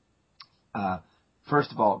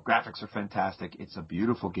 First of all, graphics are fantastic. It's a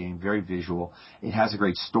beautiful game, very visual. It has a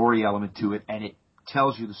great story element to it, and it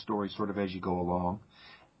tells you the story sort of as you go along.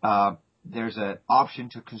 There's an option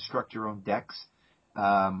to construct your own decks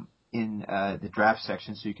in the draft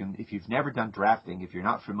section, so you can, if you've never done drafting, if you're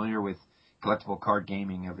not familiar with collectible card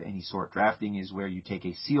gaming of any sort, drafting is where you take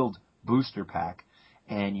a sealed booster pack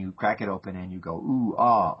and you crack it open and you go, ooh,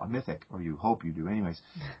 a mythic, or you hope you do anyways.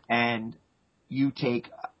 And you take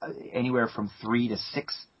anywhere from 3 to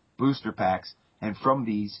 6 booster packs, and from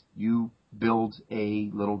these you build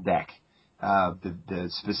a little deck. The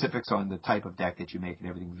specifics on the type of deck that you make and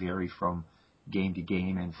everything vary from game to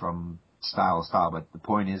game and from style to style. But the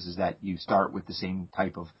point is that you start with the same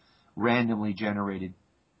type of randomly generated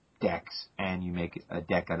decks and you make a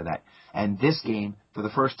deck out of that. And this game, for the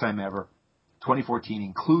first time ever, 2014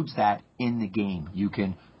 includes that in the game. You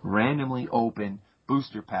can randomly open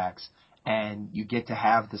booster packs and you get to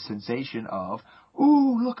have the sensation of,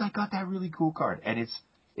 ooh, look, I got that really cool card. And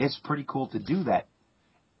it's pretty cool to do that.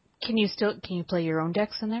 Can you play your own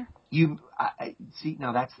decks in there? See,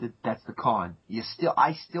 now that's the con.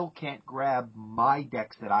 I still can't grab my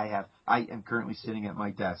decks that I have. I am currently sitting at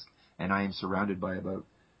my desk and I am surrounded by about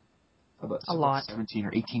a lot. 17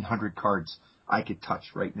 or 1800 cards I could touch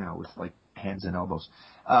right now with like hands and elbows.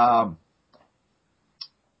 And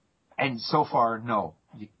so far, no.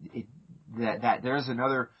 There's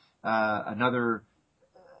another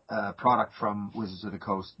product from Wizards of the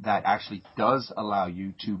Coast that actually does allow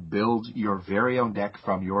you to build your very own deck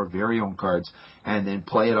from your very own cards and then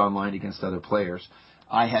play it online against other players.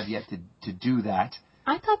 I have yet to do that.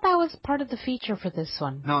 I thought that was part of the feature for this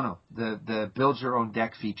one. No. The build your own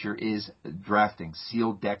deck feature is drafting,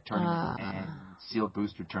 sealed deck tournament and sealed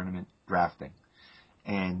booster tournament drafting.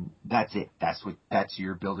 And that's it. That's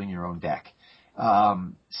your building your own deck.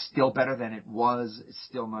 Still better than it was. It's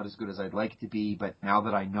still not as good as I'd like it to be, but now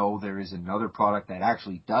that I know there is another product that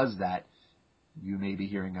actually does that, you may be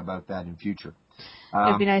hearing about that in future.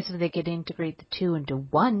 It'd be nice if they could integrate the two into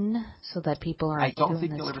one so that people aren't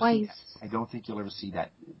doing this twice. I don't think you'll ever see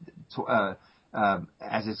that.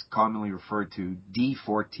 As it's commonly referred to,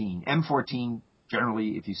 D14. M14,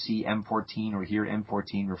 generally, if you see M14 or hear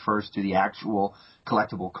M14, refers to the actual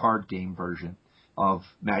collectible card game version of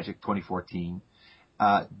Magic 2014.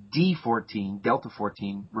 D14, Delta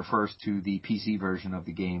 14, refers to the PC version of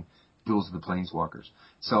the game, Duels of the Planeswalkers.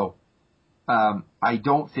 So, I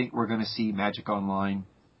don't think we're going to see Magic Online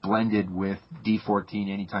blended with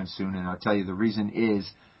D14 anytime soon, and I'll tell you the reason is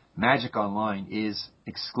Magic Online is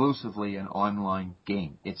exclusively an online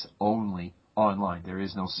game. It's only online. There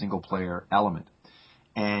is no single-player element.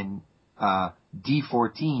 And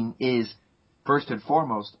D14 is, first and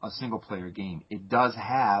foremost, a single-player game. It does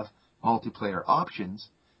have multiplayer options,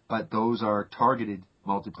 but those are targeted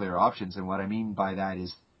multiplayer options, and what I mean by that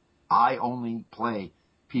is I only play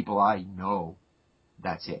people I know.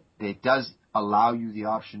 That's it. It does allow you the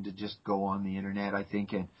option to just go on the internet, I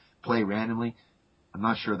think, and play randomly. I'm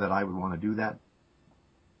not sure that I would want to do that.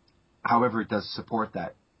 However, it does support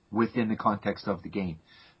that within the context of the game.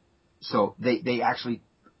 So they actually,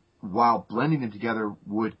 while blending them together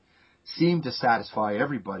would seem to satisfy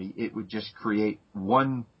everybody, it would just create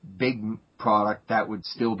one big product that would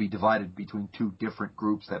still be divided between two different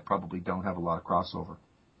groups that probably don't have a lot of crossover.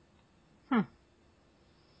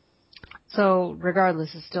 So,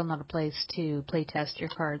 regardless, it's still not a place to play test your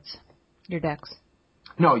cards, your decks.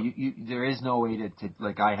 No, there is no way to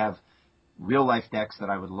like, I have real life decks that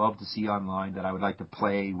I would love to see online that I would like to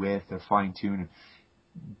play with or fine tune and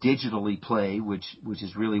digitally play, which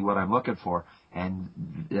is really what I'm looking for. And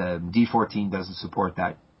D14 doesn't support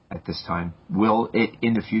that at this time. Will it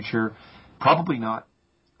in the future? Probably not.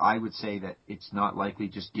 I would say that it's not likely,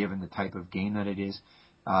 just given the type of game that it is.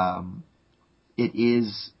 It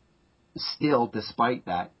is still, despite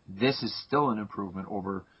that, this is still an improvement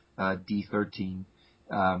over D13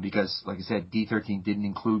 because, like I said, D13 didn't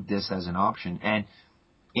include this as an option. And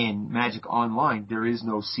in Magic Online, there is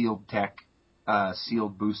no sealed tech,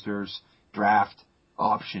 sealed boosters, draft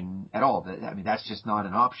option at all. I mean, that's just not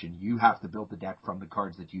an option. You have to build the deck from the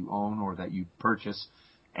cards that you own or that you purchase,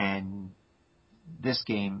 and this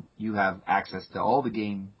game, you have access to all the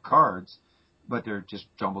game cards, but they're just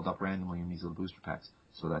jumbled up randomly in these little booster packs.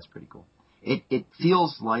 So that's pretty cool. It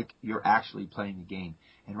feels like you're actually playing a game.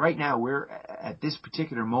 And right now, we're at this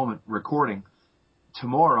particular moment recording.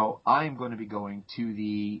 Tomorrow, I'm going to be going to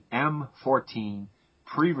the M14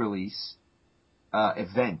 pre-release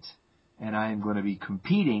event, and I am going to be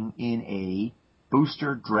competing in a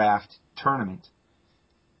booster draft tournament.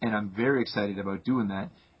 And I'm very excited about doing that.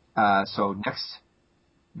 So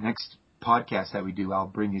next podcast that we do, I'll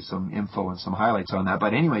bring you some info and some highlights on that.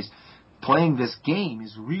 But anyways, playing this game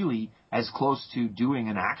is really as close to doing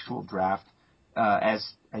an actual draft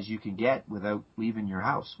as you can get without leaving your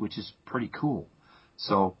house, which is pretty cool.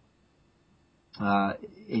 So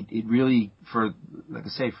it really, like I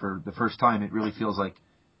say, for the first time, it really feels like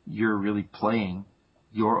you're really playing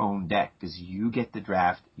your own deck, because you get the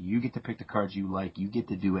draft, you get to pick the cards you like, you get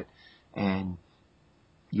to do it, and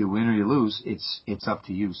you win or you lose, it's up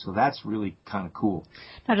to you. So that's really kind of cool.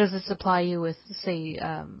 Now, does it supply you with, say,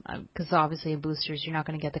 because obviously in boosters you're not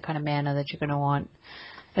going to get the kind of mana that you're going to want,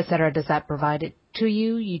 etc. Does that provide it to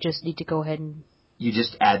you? You just need to go ahead and you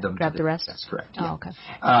just add them. Grab the rest. That's correct. Oh, yeah. Okay.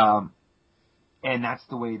 And that's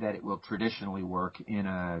the way that it will traditionally work in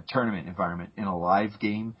a tournament environment. In a live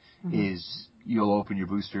game, is you'll open your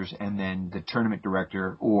boosters, and then the tournament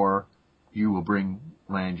director, or you will bring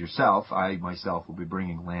land yourself. I myself will be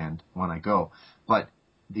bringing land when I go. But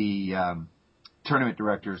the tournament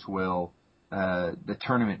directors will, the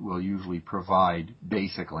tournament will usually provide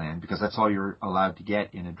basic land, because that's all you're allowed to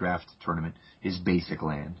get in a draft tournament is basic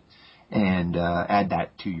land, and add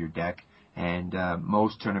that to your deck. And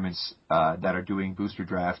most tournaments that are doing booster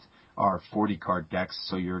draft are 40-card decks,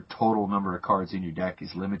 so your total number of cards in your deck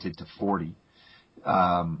is limited to 40.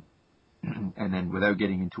 And then without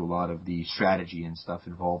getting into a lot of the strategy and stuff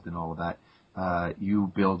involved in all of that, you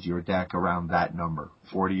build your deck around that number.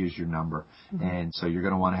 40 is your number. And so you're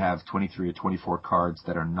going to want to have 23 or 24 cards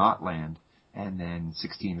that are not land, and then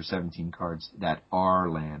 16 or 17 cards that are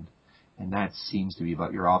land. And that seems to be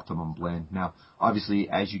about your optimum blend. Now, obviously,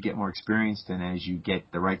 as you get more experienced and as you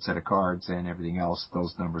get the right set of cards and everything else,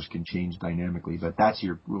 those numbers can change dynamically. But that's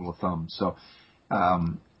your rule of thumb. So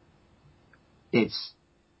it's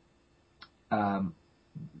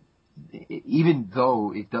even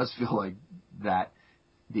though it does feel like that,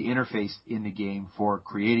 the interface in the game for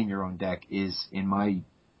creating your own deck is, in my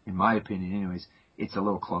opinion, anyways, it's a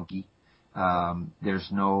little clunky.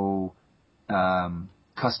 There's no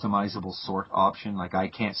customizable sort option. Like, I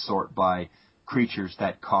can't sort by creatures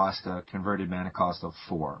that cost a converted mana cost of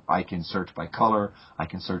 4. I can search by color, I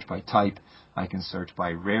can search by type, I can search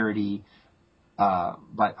by rarity,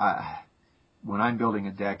 but when I'm building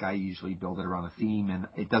a deck, I usually build it around a theme, and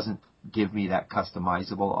it doesn't give me that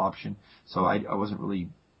customizable option. So I wasn't really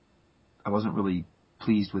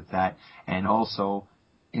pleased with that. And also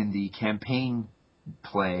in the campaign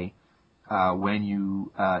play, when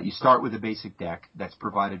you start with a basic deck that's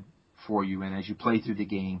provided for you, and as you play through the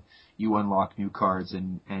game, you unlock new cards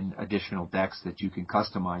and additional decks that you can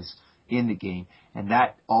customize in the game. And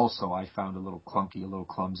that also I found a little clunky, a little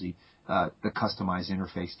clumsy, the customized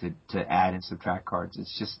interface to add and subtract cards.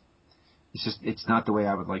 It's not the way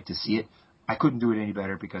I would like to see it. I couldn't do it any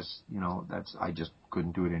better because, I just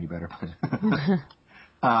couldn't do it any better.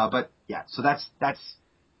 But yeah, so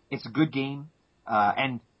it's a good game.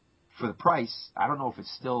 And for the price, I don't know if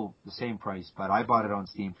it's still the same price, but I bought it on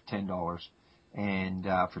Steam for $10. And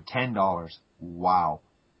for $10, wow,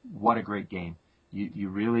 what a great game. You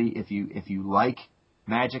really, if you like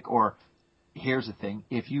Magic, or here's the thing,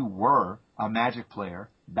 if you were a Magic player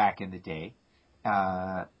back in the day,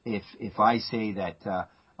 if I say that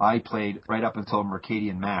I played right up until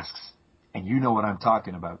Mercadian Masks, and you know what I'm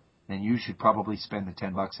talking about, then you should probably spend the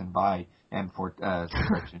 $10 and buy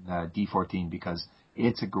D14, because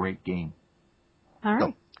it's a great game. All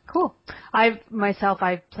right. Cool. I've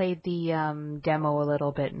played the demo a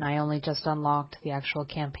little bit, and I only just unlocked the actual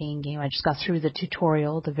campaign game. I just got through the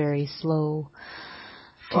tutorial, the very slow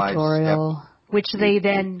tutorial, which they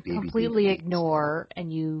then completely ignore,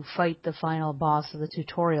 and you fight the final boss of the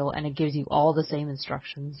tutorial, and it gives you all the same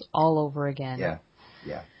instructions all over again.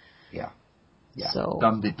 Yeah. So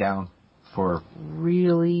dumbed it down.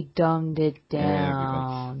 Really dumbed it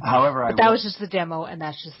down. However, that was just the demo, and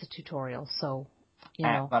that's just the tutorial. So,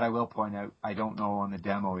 But I will point out, I don't know on the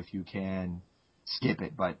demo if you can skip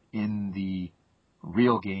it, but in the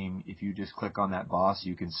real game, if you just click on that boss,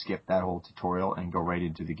 you can skip that whole tutorial and go right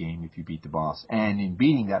into the game if you beat the boss. And in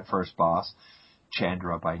beating that first boss,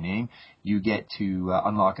 Chandra by name, you get to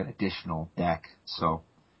unlock an additional deck. So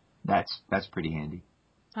that's pretty handy.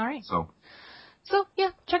 All right. So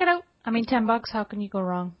yeah, check it out. I mean, $10, how can you go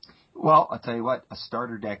wrong? Well, I'll tell you what, a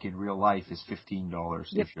starter deck in real life is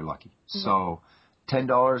 $15 if you're lucky. So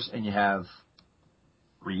 $10 and you have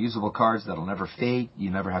reusable cards that'll never fade. You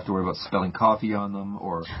never have to worry about spilling coffee on them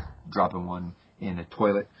or dropping one in a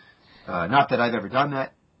toilet. Not that I've ever done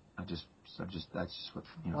that. That's just what,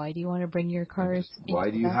 Why do you want to bring your cards?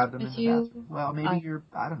 Why do you have them in the bathroom? Well, maybe you're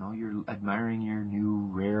admiring your new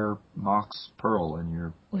rare Mox Pearl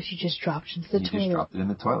and Well, she just dropped into the toilet. You just dropped it in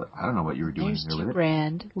the toilet. I don't know what you were doing there with it.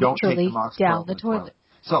 $2,000, Don't take the literally Mox down Pearl the toilet.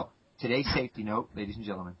 So, today's safety note, ladies and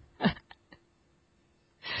gentlemen.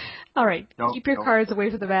 All right, keep your cards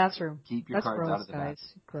away from the bathroom. Keep your cards out of the bathroom.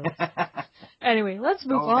 Gross. Anyway, let's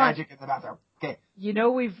move on. No magic in the bathroom. Okay.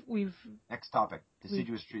 We've Next topic.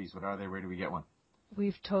 Deciduous trees. What are they? Where do we get one?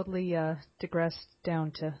 We've totally digressed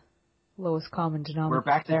down to lowest common denominator. We're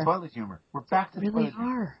back to toilet humor. We're back to really toilet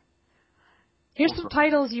humor. Are. Here's some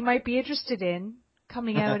titles you might be interested in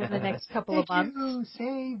coming out in the next couple of months. You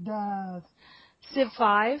saved us. Civ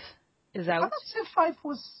 5 is out.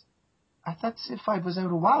 I thought Civ 5 was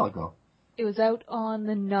out a while ago. It was out on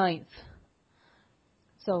the 9th.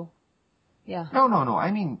 So, yeah. No.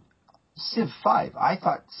 I mean, Civ 5. I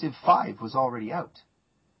thought Civ 5 was already out.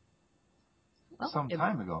 Some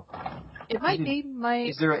time ago. It might be.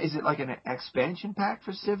 Is it like an expansion pack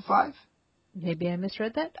for Civ 5? Maybe I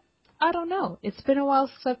misread that. I don't know. It's been a while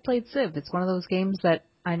since I've played Civ. It's one of those games that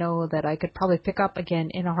I know that I could probably pick up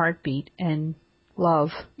again in a heartbeat and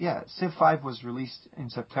love. Yeah, Civ 5 was released in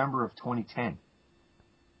September of 2010.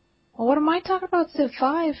 Well, what am I talking about, Civ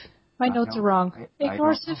 5? My notes are wrong.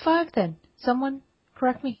 Ignore Civ 5 then. Someone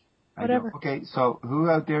correct me. Whatever. Okay, so who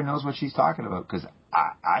out there knows what she's talking about? Because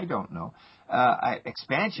I don't know.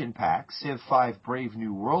 Expansion pack, Civ 5 Brave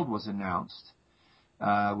New World was announced,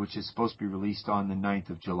 which is supposed to be released on the 9th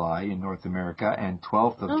of July in North America and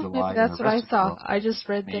 12th of July in the rest of the world. That's what I saw. I just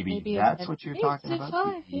read that maybe that's what you're talking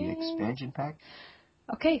about, the expansion pack?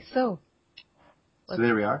 Okay, so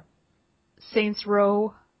there we are. Saints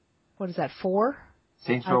Row, what is that, 4?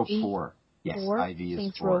 Saints Row 4. Yes, IV is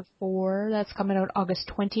Saints 4. Row 4, that's coming out August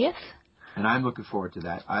 20th. And I'm looking forward to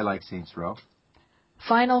that. I like Saints Row.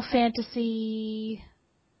 Final Fantasy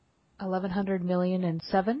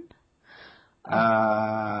 1100,000,007.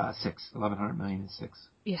 1100,000,006.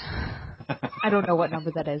 Yeah. I don't know what number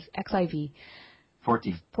that is. XIV.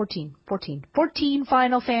 14. 14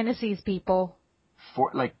 Final Fantasies, people.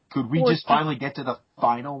 Could we just finally get to the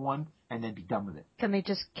final one and then be done with it? Can they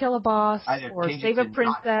just kill a boss or save a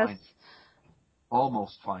princess?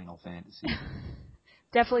 Almost Final Fantasy.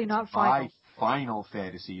 Definitely not final. My final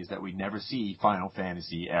fantasy is that we never see Final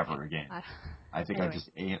Fantasy ever again. I think anyway. I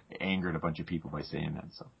just angered a bunch of people by saying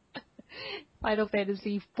that. So. Final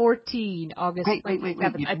Fantasy 14, August 27th. Wait,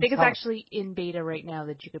 I think it's actually in beta right now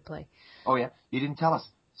that you could play. Oh, yeah? You didn't tell us.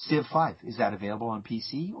 Civ 5, is that available on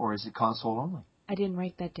PC or is it console only? I didn't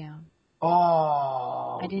write that down.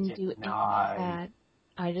 Oh, I didn't do any of that.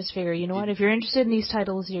 I just figure, you know what? If you're interested in these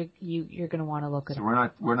titles, you're going to want to look at them.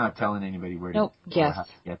 So we're not telling anybody where to get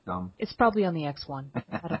them. It's probably on the X1.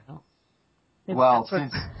 I don't know. Well,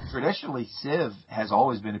 since traditionally Civ has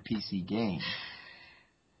always been a PC game,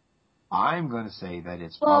 I'm going to say that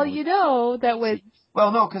it's probably... Well, you know, that was...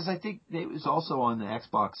 Well, no, because I think it was also on the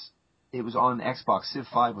Xbox. It was on the Xbox. Civ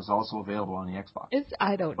 5 was also available on the Xbox.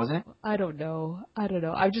 Wasn't it? I don't know.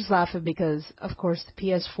 I'm just laughing because, of course, the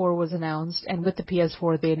PS4 was announced, and with the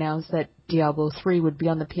PS4, they announced that Diablo 3 would be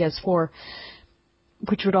on the PS4,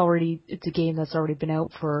 which it's a game that's already been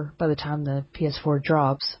out by the time the PS4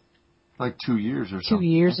 drops. Like 2 years or something. 2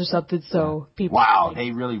 years or something, so people... Wow,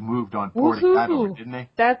 they really moved on porting that over, didn't they?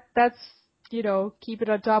 That's, keep it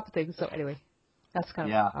on top of things. So anyway, that's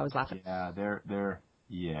kind of I was laughing. Yeah, they're...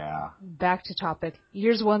 Yeah. Back to topic.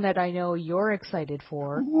 Here's one that I know you're excited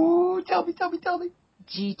for. Ooh, tell me.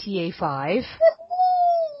 GTA 5.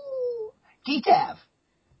 GTAV.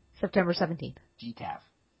 September 17th. GTAV.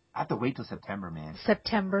 I have to wait till September, man.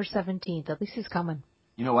 September 17th. At least he's coming.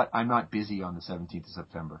 You know what? I'm not busy on the 17th of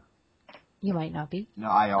September. You might not be. No,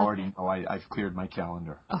 I already know. I've cleared my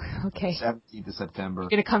calendar. Oh, okay. 17th of September. You're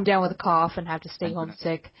going to come down with a cough and have to stay home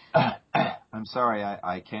sick. I'm sorry,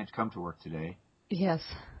 I can't come to work today. Yes.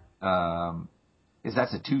 Because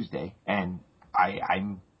that's a Tuesday, and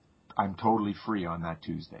I'm totally free on that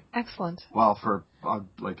Tuesday. Excellent. Well, for a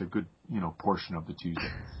good portion of the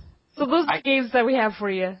Tuesday. So those are the games that we have for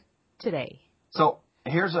you today. So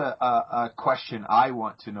here's a question I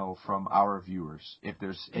want to know from our viewers. If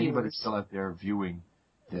there's anybody still out there viewing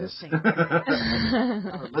this,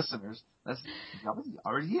 our listeners, we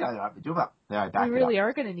really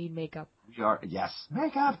are going to need makeup. We are, yes,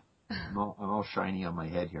 makeup. I'm all shiny on my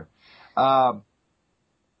head here.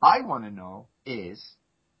 I want to know is,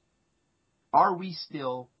 are we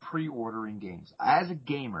still pre-ordering games? As a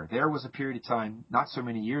gamer, there was a period of time, not so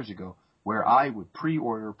many years ago, where I would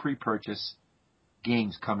pre-order, pre-purchase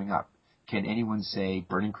games coming up. Can anyone say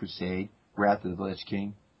Burning Crusade, Wrath of the Lich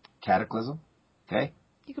King, Cataclysm? Okay?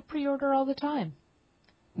 You could pre-order all the time.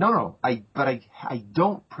 No. I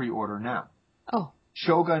don't pre-order now. Oh.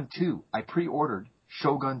 Shogun 2. I pre-ordered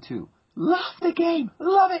Shogun 2. Love the game.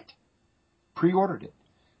 Love it. Pre-ordered it.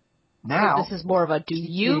 Now. So this is more of a do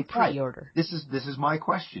you pre-order? This is my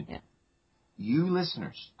question. Yeah. You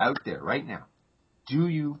listeners out there right now, do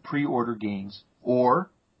you pre-order games,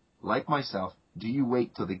 or, like myself, do you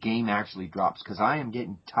wait till the game actually drops? Because I am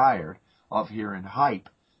getting tired of hearing hype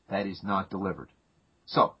that is not delivered.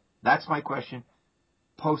 So, that's my question.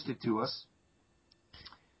 Post it to us.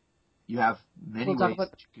 You have many ways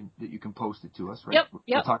that you can post it to us, right?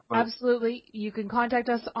 Yep, absolutely. You can contact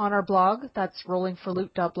us on our blog. That's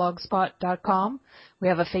rollingforloot.blogspot.com. We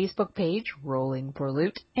have a Facebook page, Rolling for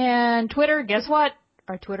Loot. And Twitter, guess what?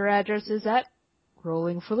 Our Twitter address is at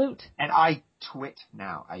Rolling for Loot. And I twit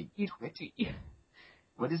now. Twit?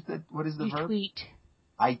 What is the verb? You tweet.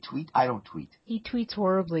 I tweet? I don't tweet. He tweets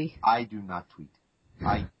horribly. I do not tweet.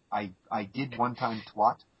 I did one time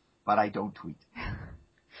twat, but I don't tweet.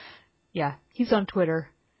 Yeah, he's on Twitter.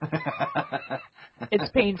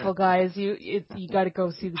 It's painful, guys. You got to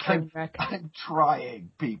go see the train wreck. I'm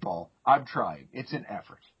trying, people. I'm trying. It's an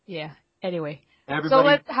effort. Yeah. Anyway,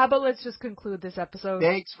 everybody. So how about let's just conclude this episode.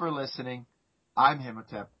 Thanks for listening. I'm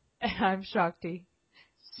Himotep. And I'm Shakti.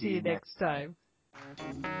 See you next time.